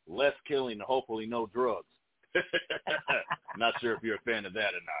 except less killing and hopefully no drugs. Not sure if you're a fan of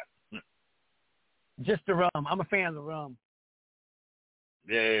that or not. Just the rum. I'm a fan of the rum.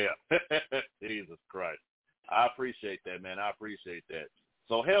 Yeah. Jesus Christ. I appreciate that, man. I appreciate that.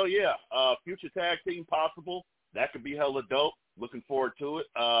 So, hell yeah. Future tag team possible. That could be hella dope. Looking forward to it.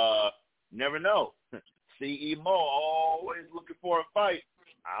 Never know. CE Mo always looking for a fight.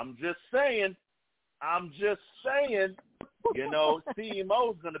 I'm just saying, you know, CE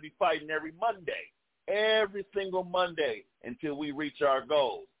Mo's going to be fighting every single Monday until we reach our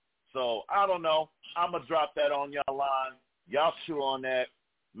goals. So, I don't know. I'm going to drop that on y'all line. Y'all chew on that.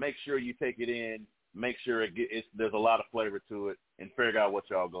 Make sure you take it in. Make sure there's a lot of flavor to it, and figure out what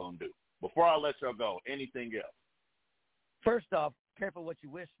y'all going to do. Before I let y'all go, anything else? First off, careful what you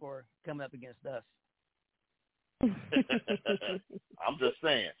wish for coming up against us. I'm just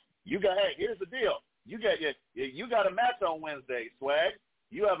saying. Here's the deal. You got a match on Wednesday, Swag.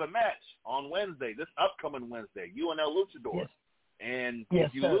 You have a match on Wednesday, this upcoming Wednesday, you and El Luchador. Yes. And yes,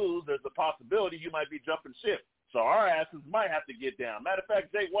 if you sir. lose, there's a possibility you might be jumping ship. So our asses might have to get down. Matter of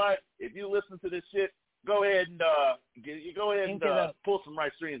fact, Jake White, if you listen to this shit, go ahead and pull some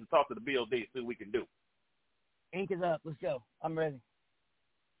right strings and talk to the BLD, see what we can do. Ink is up. Let's go. I'm ready.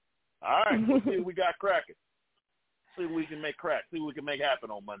 All right. We'll see what we got cracking. See what we can make crack. See what we can make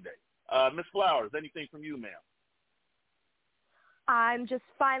happen on Monday. Miss Flowers, anything from you, ma'am? I'm just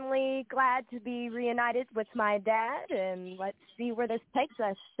finally glad to be reunited with my dad, and let's see where this takes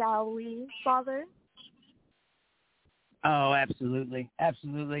us, shall we, Father? Oh, absolutely,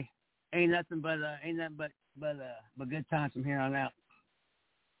 absolutely. Ain't nothing but good times from here on out.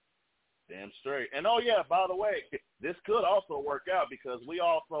 Damn straight. And oh yeah, by the way, this could also work out because we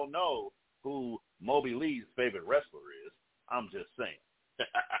also know who Moby Lee's favorite wrestler is. I'm just saying.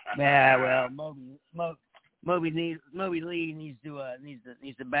 Yeah, well, Moby Lee needs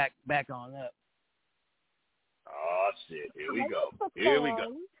to back on up. Oh shit! Here we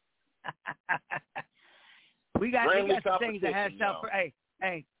go. We got some things to hash out for.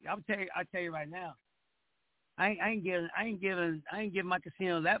 Hey, I'll tell you right now. I ain't giving my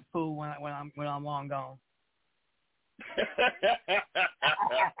casino that fool when I'm long gone.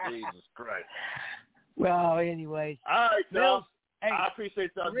 Jesus Christ. Well, anyways. All right, y'all. Hey, I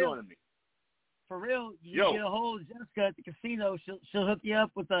appreciate y'all joining me. For real, you get a hold of Jessica at the casino. She'll hook you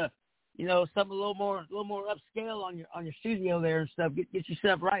up with something a little more upscale on your studio there and stuff. Get your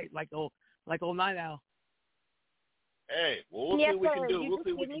stuff right, like old Night Owl. Hey, well, we'll see what we can do. We'll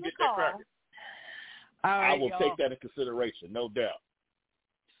see if we can get that cracking. All right, I will take that in consideration, no doubt.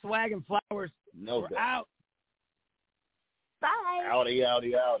 Swag and Flowers. No doubt. Out. Bye. Howdy.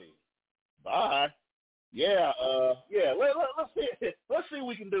 Bye. Yeah. Let's see if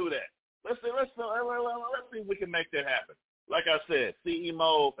we can do that. Let's see if we can make that happen. Like I said, CE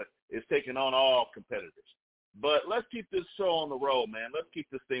Mode is taking on all competitors. But let's keep this show on the road, man. Let's keep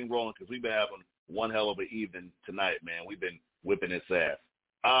this thing rolling because we've been having one hell of an evening tonight, man. We've been whipping his ass.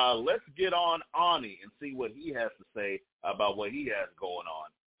 Let's get on Ani and see what he has to say about what he has going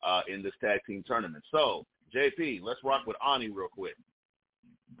on in this tag team tournament. So, JP, let's rock with Ani real quick.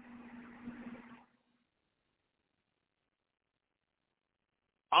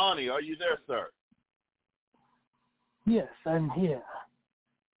 Ani, are you there, sir? Yes, I'm here.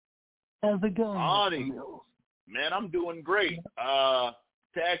 How's it going, Ani? Man, I'm doing great.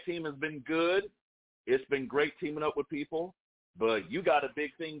 Tag team has been good. It's been great teaming up with people, but you got a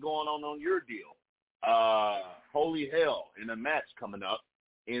big thing going on your deal. Holy hell, in a match coming up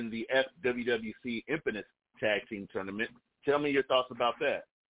in the FWWC Infinite Tag Team Tournament. Tell me your thoughts about that.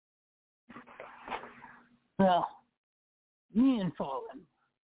 Well, me and Fallen,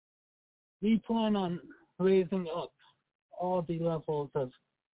 we plan on raising up all the levels of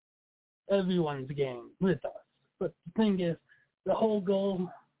everyone's game with us. But the thing is, the whole goal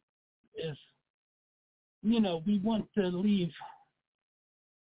is, we want to leave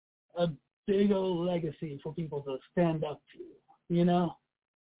a big old legacy for people to stand up to,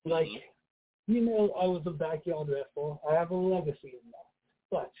 Like, I was a backyard wrestler. I have a legacy in that.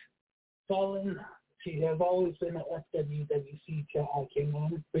 But Fallen, she has always been an FWWC tag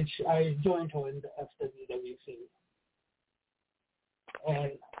team, which I joined her in the FWWC.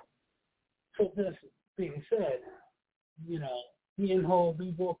 And so this being said, me and her,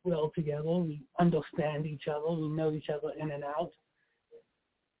 we work well together. We understand each other. We know each other in and out.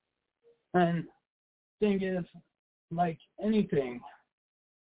 And thing is, like anything,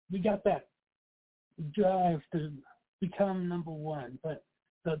 we got that drive to become number one. But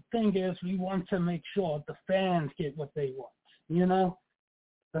the thing is, we want to make sure the fans get what they want.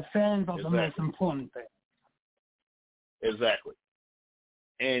 The fans are the most important thing. Exactly.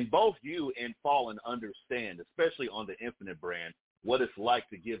 And both you and Fallen understand, especially on the Infinite brand, what it's like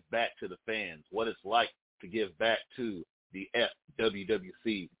to give back to the fans, what it's like to give back to the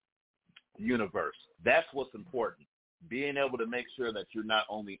FWWC universe. That's what's important. Being able to make sure that you're not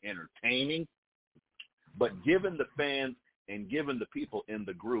only entertaining, but giving the fans and giving the people in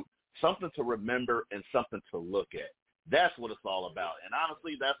the group something to remember and something to look at. That's what it's all about. And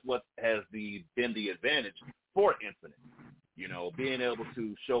honestly, that's what has been the advantage for Infinite. Being able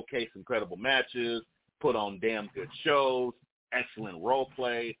to showcase incredible matches, put on damn good shows, excellent role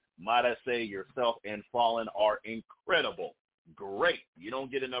play. Might I say yourself and Fallen are incredible. Great. You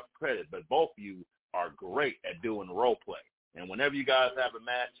don't get enough credit, but both of you are great at doing role play. And whenever you guys have a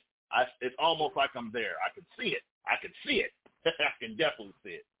match, it's almost like I'm there. I can see it. I can definitely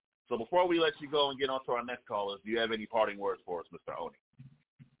see it. So before we let you go and get on to our next callers, do you have any parting words for us, Mr. Oni?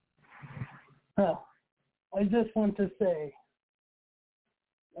 Well, I just want to say,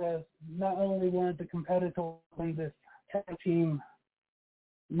 as not only one of the competitors in this tag team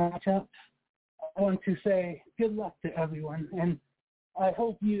matchup, I want to say good luck to everyone, and I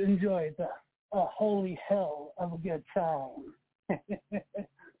hope you enjoy the holy hell of a good time.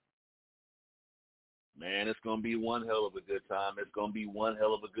 Man, it's going to be one hell of a good time. It's going to be one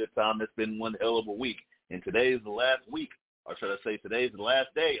hell of a good time. It's been one hell of a week. And today is the last week, or should I say today is the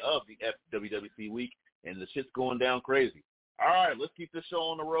last day of the FWWC week, and the shit's going down crazy. All right, let's keep this show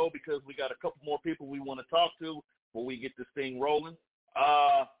on the road because we got a couple more people we want to talk to before we get this thing rolling.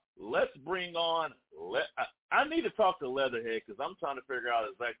 Let's bring on I need to talk to Leatherhead because I'm trying to figure out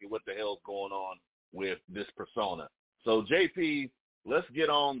exactly what the hell's going on with this persona. So, JP, let's get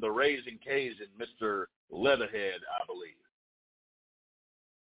on the Raging Cajun, Mr. Leatherhead, I believe.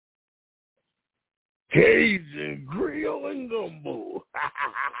 Cajun, Grill, and Gumbo.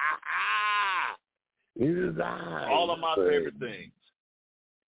 It is I. All of my favorite things.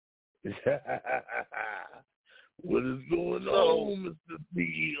 What is going on, Mr.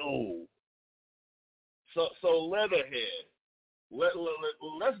 CEO? So Leatherhead, let's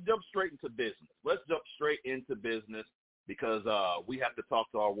jump straight into business. Because we have to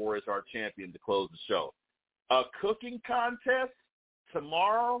talk to our Warriors, our champion, to close the show. A cooking contest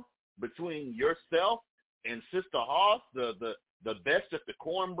tomorrow between yourself and Sister Hoss, the best at the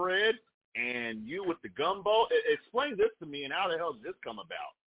cornbread, and you with the gumbo. Explain this to me, and how the hell did this come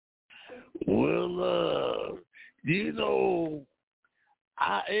about? Well,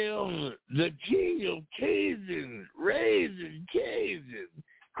 I am the king of Cajun, Raging Cajun,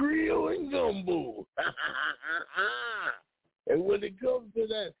 Creole and Gumbo. And when it comes to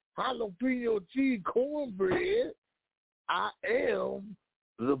that jalapeno cheese cornbread, I am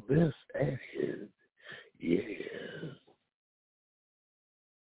the best at it. Yes.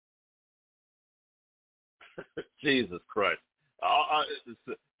 Jesus Christ.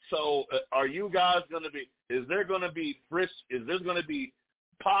 So are you guys going to be, is there going to be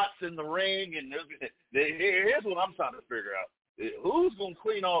pots in the ring? And here's what I'm trying to figure out. Who's going to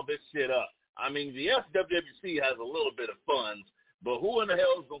clean all this shit up? I mean, the FWWC has a little bit of funds, but who in the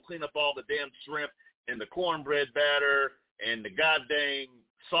hell is going to clean up all the damn shrimp and the cornbread batter and the goddamn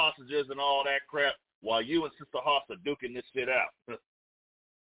sausages and all that crap while you and Sister Hoss are duking this shit out?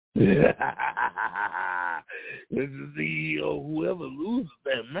 Whoever loses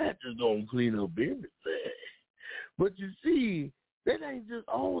that match is going to clean up everything. But you see, that ain't just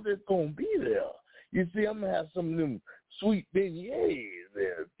all that's going to be there. You see, I'm going to have some of them sweet beignets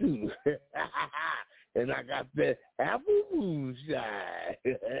there, too. And I got that apple moonshine.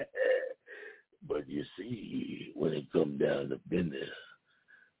 But you see, when it comes down to business,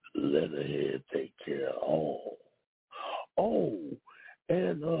 Leatherhead take care of all. Oh,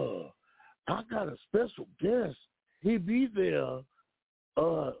 and I got a special guest. He'll be there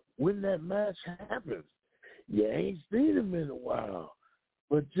when that match happens. You ain't seen him in a while,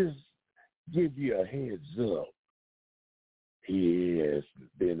 but just give you a heads up. He has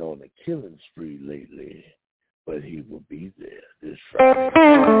been on a killing spree lately, but he will be there this Friday.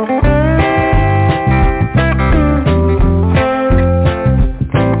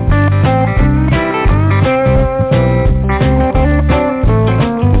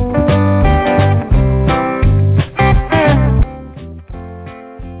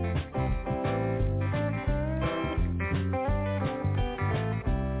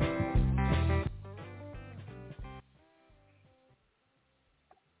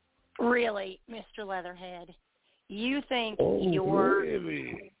 Really, Mr. Leatherhead, you think you're...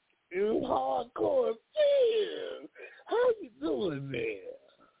 Really? You hardcore fan. How you doing there?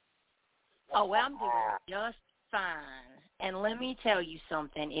 Oh, well, I'm doing just fine. And let me tell you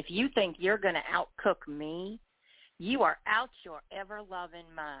something. If you think you're going to outcook me, you are out your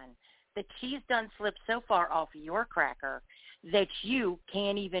ever-loving mind. The cheese done slipped so far off your cracker that you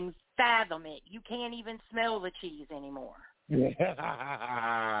can't even fathom it. You can't even smell the cheese anymore.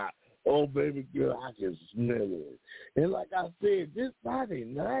 Oh, baby girl, I can smell it. And like I said, this Friday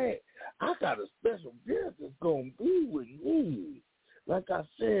night, I got a special guest that's going to be with me. Like I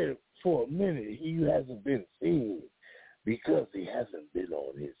said, for a minute, he hasn't been seen because he hasn't been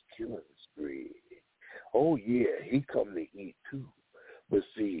on his killing spree. Oh, yeah, he come to eat, too. But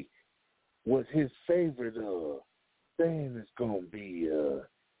see, what his favorite thing is going to be,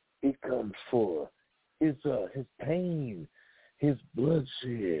 he comes for his pain, his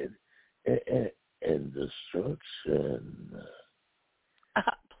bloodshed, and destruction.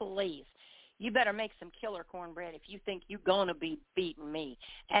 Please. You better make some killer cornbread if you think you're going to be beating me.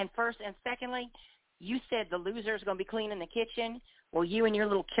 And first and secondly, you said the loser's going to be cleaning the kitchen. Well, you and your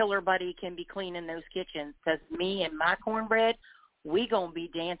little killer buddy can be cleaning those kitchens because me and my cornbread, we going to be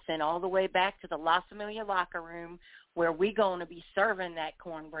dancing all the way back to the La Familia locker room where we going to be serving that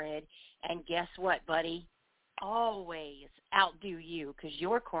cornbread. And guess what, buddy? Always outdo you because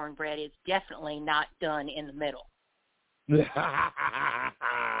your cornbread is definitely not done in the middle.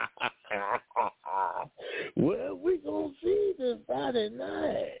 Well, we going to see this Friday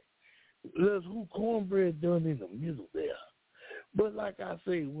night. There's who cornbread done in the middle there. But like I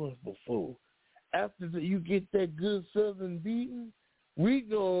said once before, after you get that good southern beating, we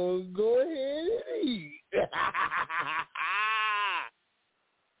going to go ahead and eat.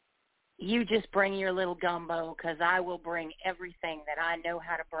 You just bring your little gumbo because I will bring everything that I know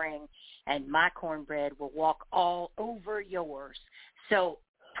how to bring, and my cornbread will walk all over yours. So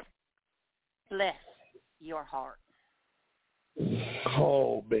bless your heart.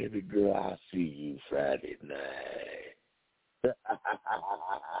 Oh, baby girl, I'll see you Friday night.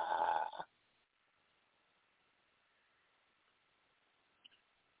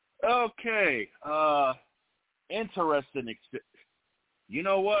 Okay. Interesting. You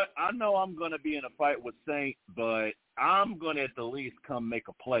know what? I know I'm going to be in a fight with Saint, but I'm going to at the least come make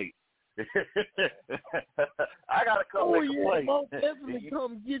a plate. I got to come make a plate. Oh, yeah, definitely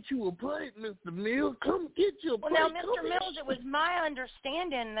come get you a plate, Mr. Mills. Come get you a plate. Well, now, Mr. Mills, it was my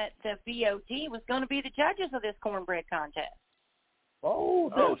understanding that the VOT was going to be the judges of this cornbread contest. Oh,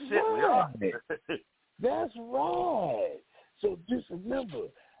 that's shit, right. That's right. So just remember,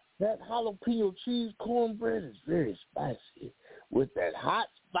 that jalapeno cheese cornbread is very spicy with that hot,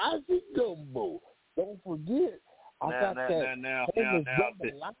 spicy gumbo. Don't forget, Now,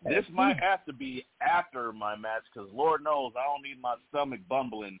 this might have to be after my match because Lord knows I don't need my stomach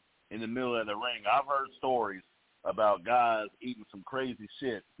bumbling in the middle of the ring. I've heard stories about guys eating some crazy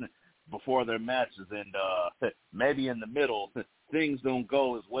shit before their matches, and maybe in the middle things don't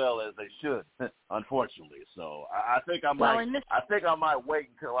go as well as they should, unfortunately. So I think I might wait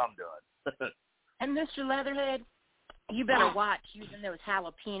until I'm done. And Mr. Leatherhead, you better watch using those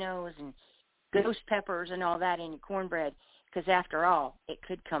jalapenos and ghost peppers and all that in your cornbread, because after all, it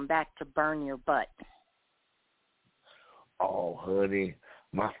could come back to burn your butt. Oh, honey,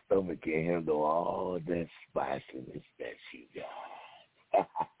 my stomach can handle all that spiciness that you got.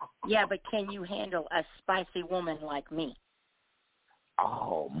 Yeah, but can you handle a spicy woman like me?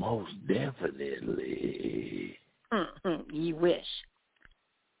 Oh, most definitely. You wish.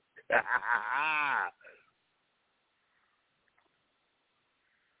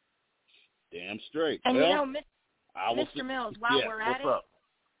 Damn straight. And well, Mr. Mills, while we're at it, up?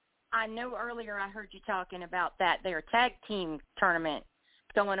 I know earlier I heard you talking about that their tag team tournament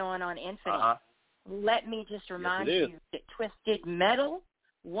going on Infinite. Uh-huh. Let me just remind you that Twisted Metal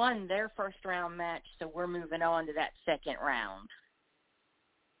won their first round match, so we're moving on to that second round.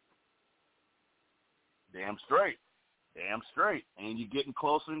 Damn straight. And you're getting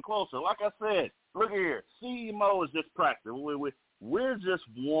closer and closer. Like I said, look here. CMO is just practice. We're just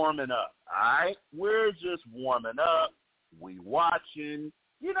warming up, all right? We're just warming up. We watching.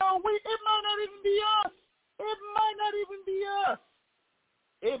 You know, it might not even be us. It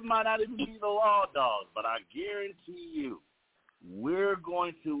might not even be the Law Dogs, but I guarantee you we're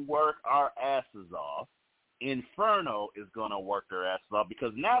going to work our asses off. Inferno is going to work their asses off,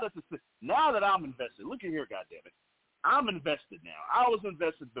 because now that I'm invested, look at here, goddammit. I'm invested now. I was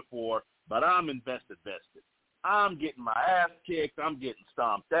invested before, but I'm invested. I'm getting my ass kicked. I'm getting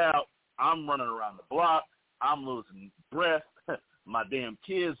stomped out. I'm running around the block. I'm losing breath. My damn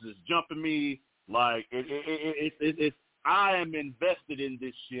kids is jumping me. Like, I am invested in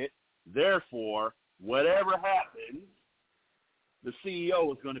this shit. Therefore, whatever happens, the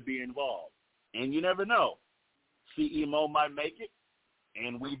CEO is going to be involved. And you never know. CMO might make it,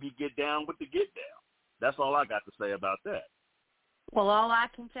 and we get down with the get down. That's all I got to say about that. Well, all I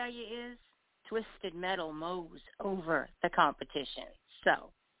can tell you is Twisted Metal mows over the competition.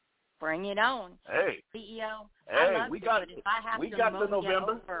 So, bring it on. Hey. CEO, hey, I love it, but if I have to mow you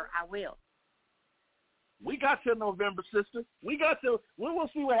over, I will. We got till November, sister. We'll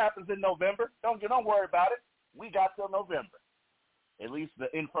see what happens in November. Don't worry about it. We got till November. At least the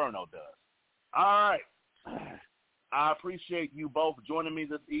Inferno does. All right. I appreciate you both joining me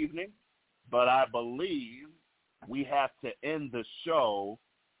this evening, but I believe we have to end the show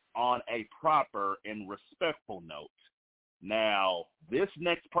on a proper and respectful note. Now, this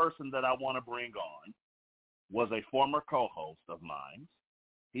next person that I want to bring on was a former co-host of mine.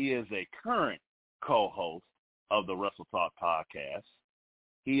 He is a current co-host of the Wrestle Talk podcast.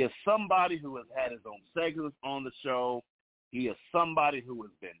 He is somebody who has had his own segments on the show. He is somebody who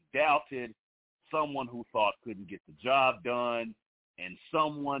has been doubted, someone who thought couldn't get the job done, and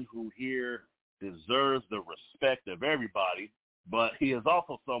someone who here deserves the respect of everybody. But he is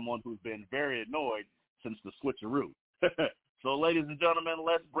also someone who's been very annoyed since the switcheroo. So, ladies and gentlemen,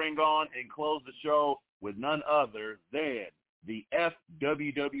 let's bring on and close the show with none other than the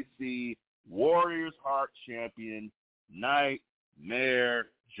FWWC Warriors Heart Champion, Nightmare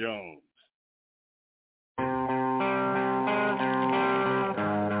Jones.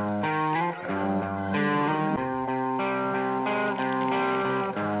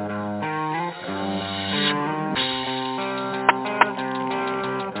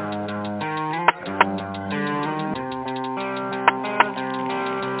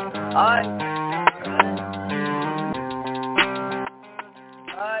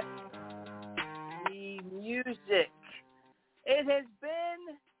 The music. It has been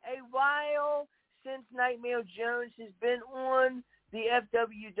a while since Nightmare Jones has been on the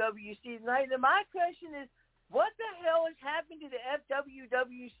FWWC tonight. And my question is, what the hell has happened to the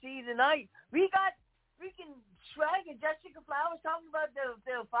FWWC tonight? We got freaking Swag and Jessica Flowers talking about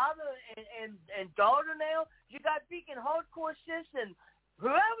their father and daughter now. You got freaking Hardcore Sis and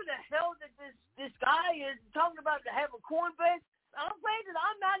whoever the hell that this guy is talking about to have a cornbread. I'm glad that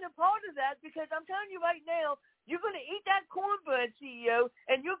I'm not a part of that, because I'm telling you right now, you're going to eat that cornbread, CEO,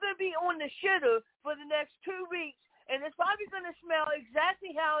 and you're going to be on the shitter for the next 2 weeks, and it's probably going to smell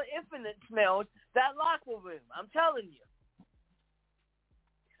exactly how Infinite smells, that locker room. I'm telling you.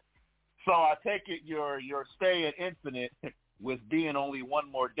 So I take it your stay at Infinite with being only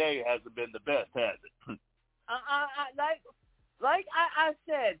one more day hasn't been the best, has it? Like I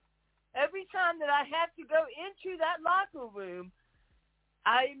said, every time that I have to go into that locker room,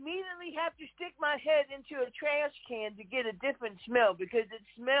 I immediately have to stick my head into a trash can to get a different smell, because it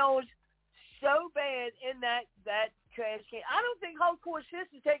smells so bad in that trash can. I don't think Hardcore Sis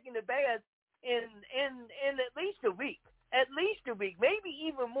is taking a bath in at least a week. At least a week, maybe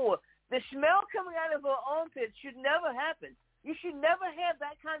even more. The smell coming out of her armpit should never happen. You should never have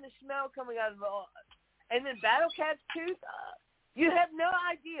that kind of smell coming out of her armpit. And then Battle Cat's tooth, you have no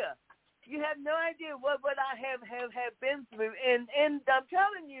idea. You have no idea what I have been through. And I'm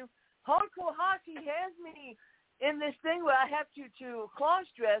telling you, Hardcore Hockey has me in this thing where I have to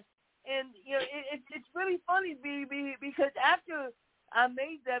cross-dress. And, you know, it's really funny because after I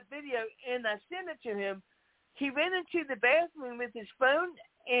made that video and I sent it to him, he went into the bathroom with his phone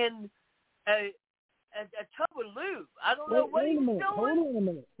and a tub of lube. I don't know what he's doing. Hold on a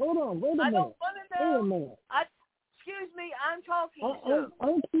minute. Wait a minute. I don't want to know. Wait a minute. Excuse me, I'm talking, sir.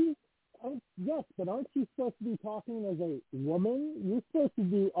 Aren't you? Yes, but aren't you supposed to be talking as a woman? You're supposed to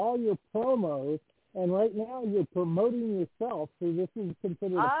do all your promos, and right now you're promoting yourself, so this is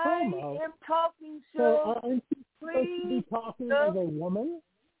considered a promo. I am talking, sir. So aren't you supposed to be talking as a woman?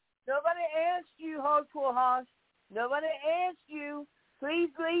 Nobody asked you, Hardcore Hoss. Nobody asked you. Please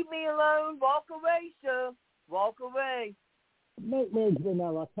leave me alone. Walk away, sir. Walk away. Make me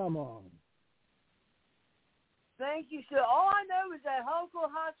vanilla. Come on. Thank you, sir. All I know is that Hardcore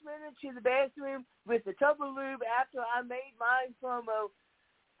Hoss went into the bathroom with the tub of lube after I made my promo.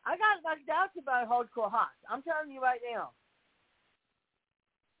 I got my doubts about Hardcore Hoss. I'm telling you right now.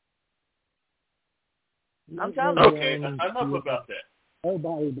 I'm telling you. Okay, enough about that.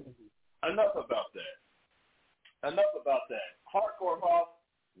 Enough about that. Hardcore Hoss,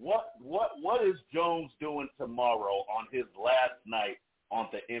 what is Jones doing tomorrow on his last night on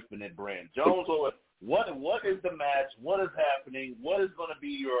the Infinite brand? Jones, what is the match? What is happening? What is going to be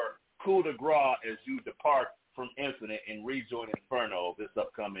your coup de grace as you depart from Infinite and rejoin Inferno this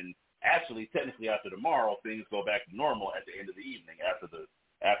upcoming? Actually, technically after tomorrow, things go back to normal at the end of the evening after the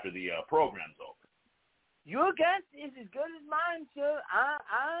program's over. Your guess is as good as mine, sir.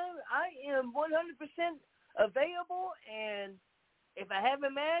 I am 100% available, and if I have a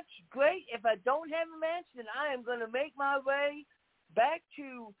match, great. If I don't have a match, then I am going to make my way back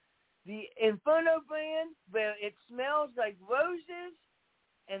to the Inferno brand where it smells like roses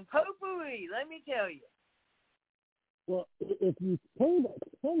and potpourri, let me tell you. Well, if you paid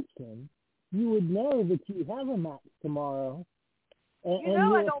attention, you would know that you have a match tomorrow. And, you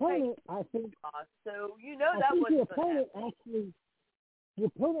know and I don't opponent, pay I think, so you know that wasn't going to happen. Your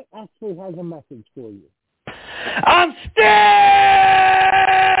opponent actually has a message for you. I'm still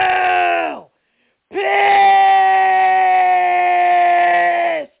pissed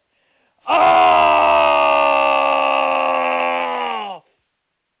off.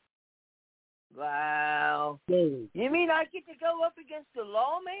 Wow. You mean I get to go up against the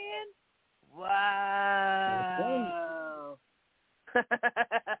lawman? Wow.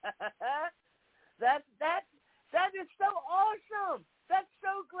 That is so awesome. That's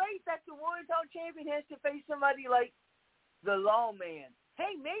so great that the Warrior Talk champion has to face somebody like the lawman.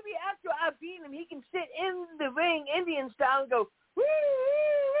 Hey, maybe after I beat him, he can sit in the ring Indian style and go, woo, woo,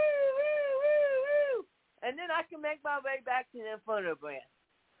 woo, woo, woo, woo. And then I can make my way back to the Inferno brand.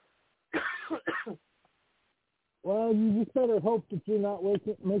 Well, you just better hope that you're not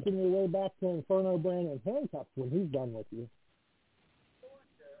making your way back to Inferno brand in handcuffs when he's done with you.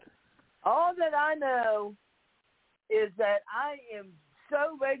 All that I know is that I am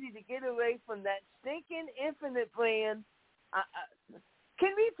so ready to get away from that stinking Infinite brand.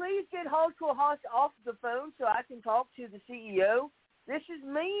 Can we please get Hardcore Hoss off the phone so I can talk to the CEO? This is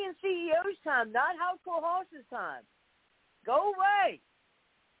me and CEO's time, not Hardcore Hoss's time. Go away.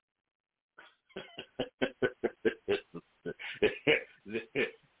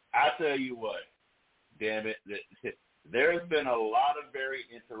 I tell you what, damn it, there's been a lot of very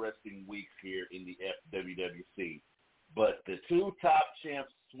interesting weeks here in the FWWC, but the two top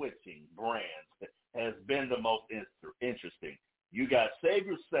champs switching brands has been the most interesting. You got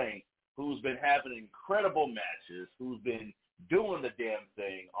Savior Saint, who's been having incredible matches, who's been doing the damn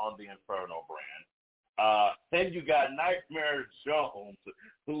thing on the Inferno brand. Then you got Nightmare Jones,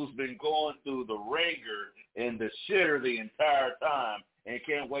 who's been going through the ringer and the shitter the entire time and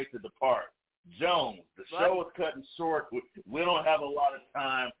can't wait to depart. Jones, the show is cutting short. We don't have a lot of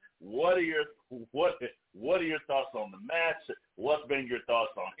time. What are your thoughts on the match? What's been your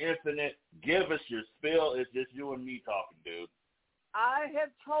thoughts on Infinite? Give us your spiel. It's just you and me talking, dude. I have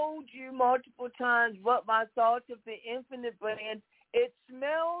told you multiple times what my thoughts of the Infinite brand. It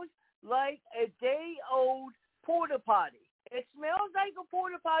smells like a day-old porta potty. It smells like a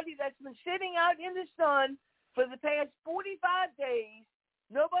porta potty that's been sitting out in the sun for the past 45 days.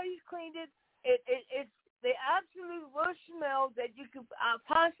 Nobody's cleaned it. It's the absolute worst smell that you could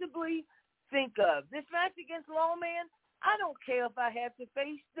possibly think of. This match against Lawman, I don't care if I have to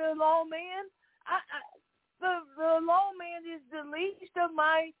face the Lawman. The Lawman is the least of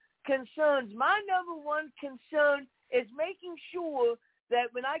my concerns. My number one concern is making sure that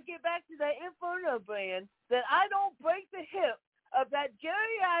when I get back to that Inferno brand, that I don't break the hip of that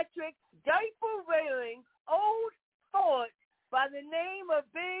geriatric, diaper-wearing, old fart by the name of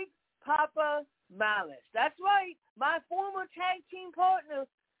Big Papa Malice. That's right. My former tag team partner,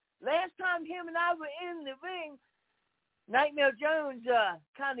 last time him and I were in the ring, Nightmare Jones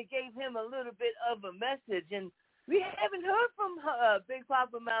kind of gave him a little bit of a message, and we haven't heard from Big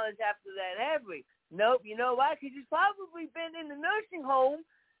Papa Malice after that, have we? Nope. You know why? Because he's probably been in the nursing home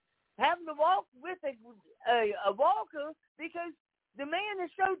having to walk with a walker because the man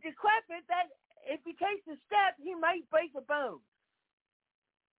is so decrepit that if he takes a step, he might break a bone.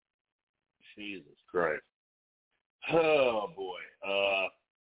 Jesus Christ. Oh, boy.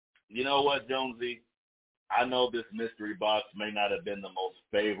 You know what, Jonesy? I know this mystery box may not have been the most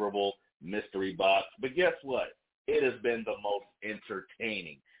favorable mystery box, but guess what? It has been the most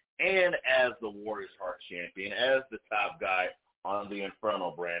entertaining. And as the Warriors Heart champion, as the top guy on the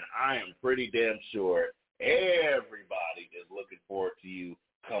Inferno brand, I am pretty damn sure everybody is looking forward to you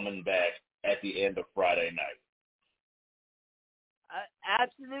coming back at the end of Friday night.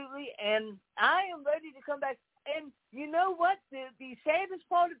 Absolutely, and I am ready to come back. And you know what? The saddest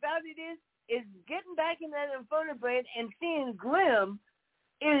part about it is getting back in that Inferno brand and seeing Glim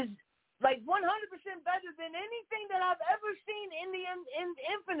is like 100% better than anything that I've ever seen in the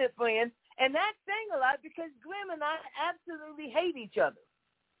Infinite brand. And that's saying a lot because Glim and I absolutely hate each other.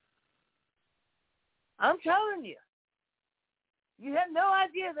 I'm telling you. You have no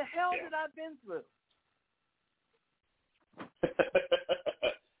idea the hell that I've been through.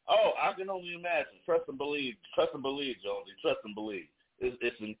 Oh, I can only imagine. Trust and believe, Jonesy. Trust and believe.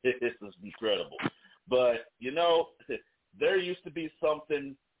 It's incredible. But, you know, there used to be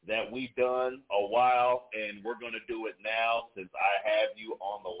something that we done a while, and we're going to do it now since I have you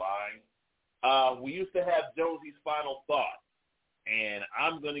on the line. We used to have Jonesy's final thought, and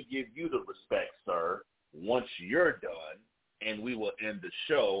I'm going to give you the respect, sir, once you're done, and we will end the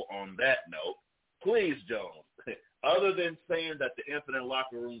show on that note. Please, Jones, other than saying that the Infinite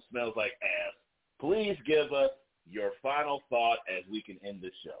Locker Room smells like ass, please give us your final thought as we can end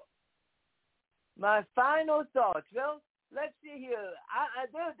the show. My final thoughts. Well, let's see here.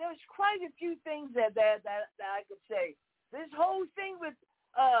 There's quite a few things that I could say. This whole thing with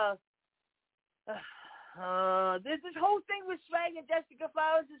this whole thing with Swag and Jessica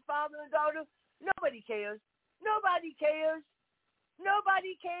Flowers, his father and daughter. Nobody cares. Nobody cares.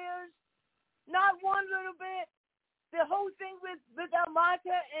 Nobody cares. Not one little bit. The whole thing with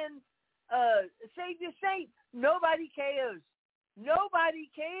Almata and Savior Saint. Nobody cares.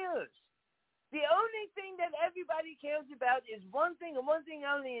 Nobody cares. The only thing that everybody cares about is one thing and one thing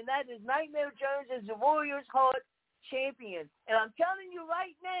only, and that is Nightmare Jones as the Warriors Heart champion. And I'm telling you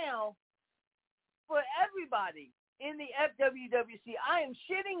right now, for everybody in the FWWC, I am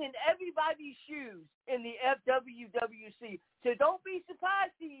shitting in everybody's shoes in the FWWC. So don't be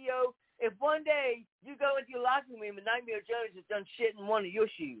surprised, CEO, if one day you go into your locker room and Nightmare Jones has done shit in one of your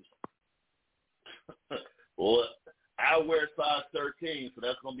shoes. Well, I wear size 13, so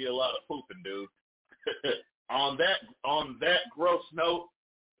that's going to be a lot of pooping, dude. On that gross note,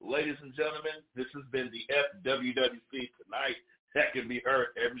 ladies and gentlemen, this has been the FWWC Tonight. That can be heard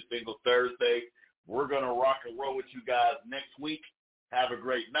every single Thursday. We're going to rock and roll with you guys next week. Have a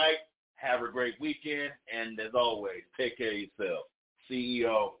great night. Have a great weekend. And as always, take care of yourself.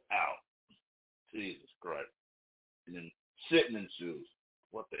 CEO out. Jesus Christ. And then sitting in shoes.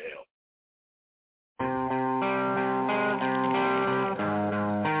 What the hell?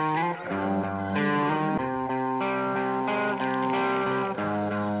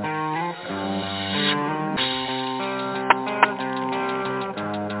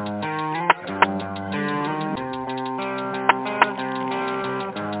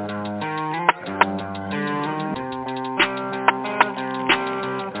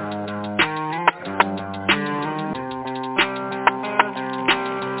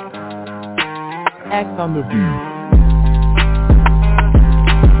 X on the beat.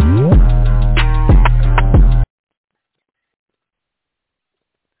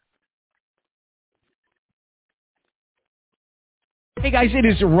 Hey guys, it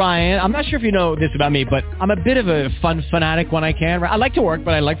is Ryan. I'm not sure if you know this about me, but I'm a bit of a fun fanatic when I can. I like to work,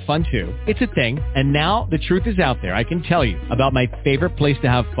 but I like fun too. It's a thing. And now the truth is out there. I can tell you about my favorite place to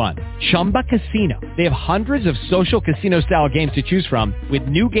have fun. Chumba Casino. They have hundreds of social casino style games to choose from with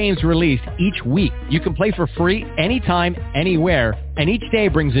new games released each week. You can play for free anytime, anywhere. And each day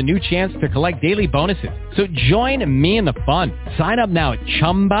brings a new chance to collect daily bonuses. So join me in the fun. Sign up now at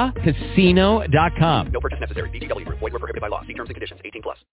ChumbaCasino.com. No purchase necessary. VGW Group. Void where prohibited by law. See terms and conditions. 18+.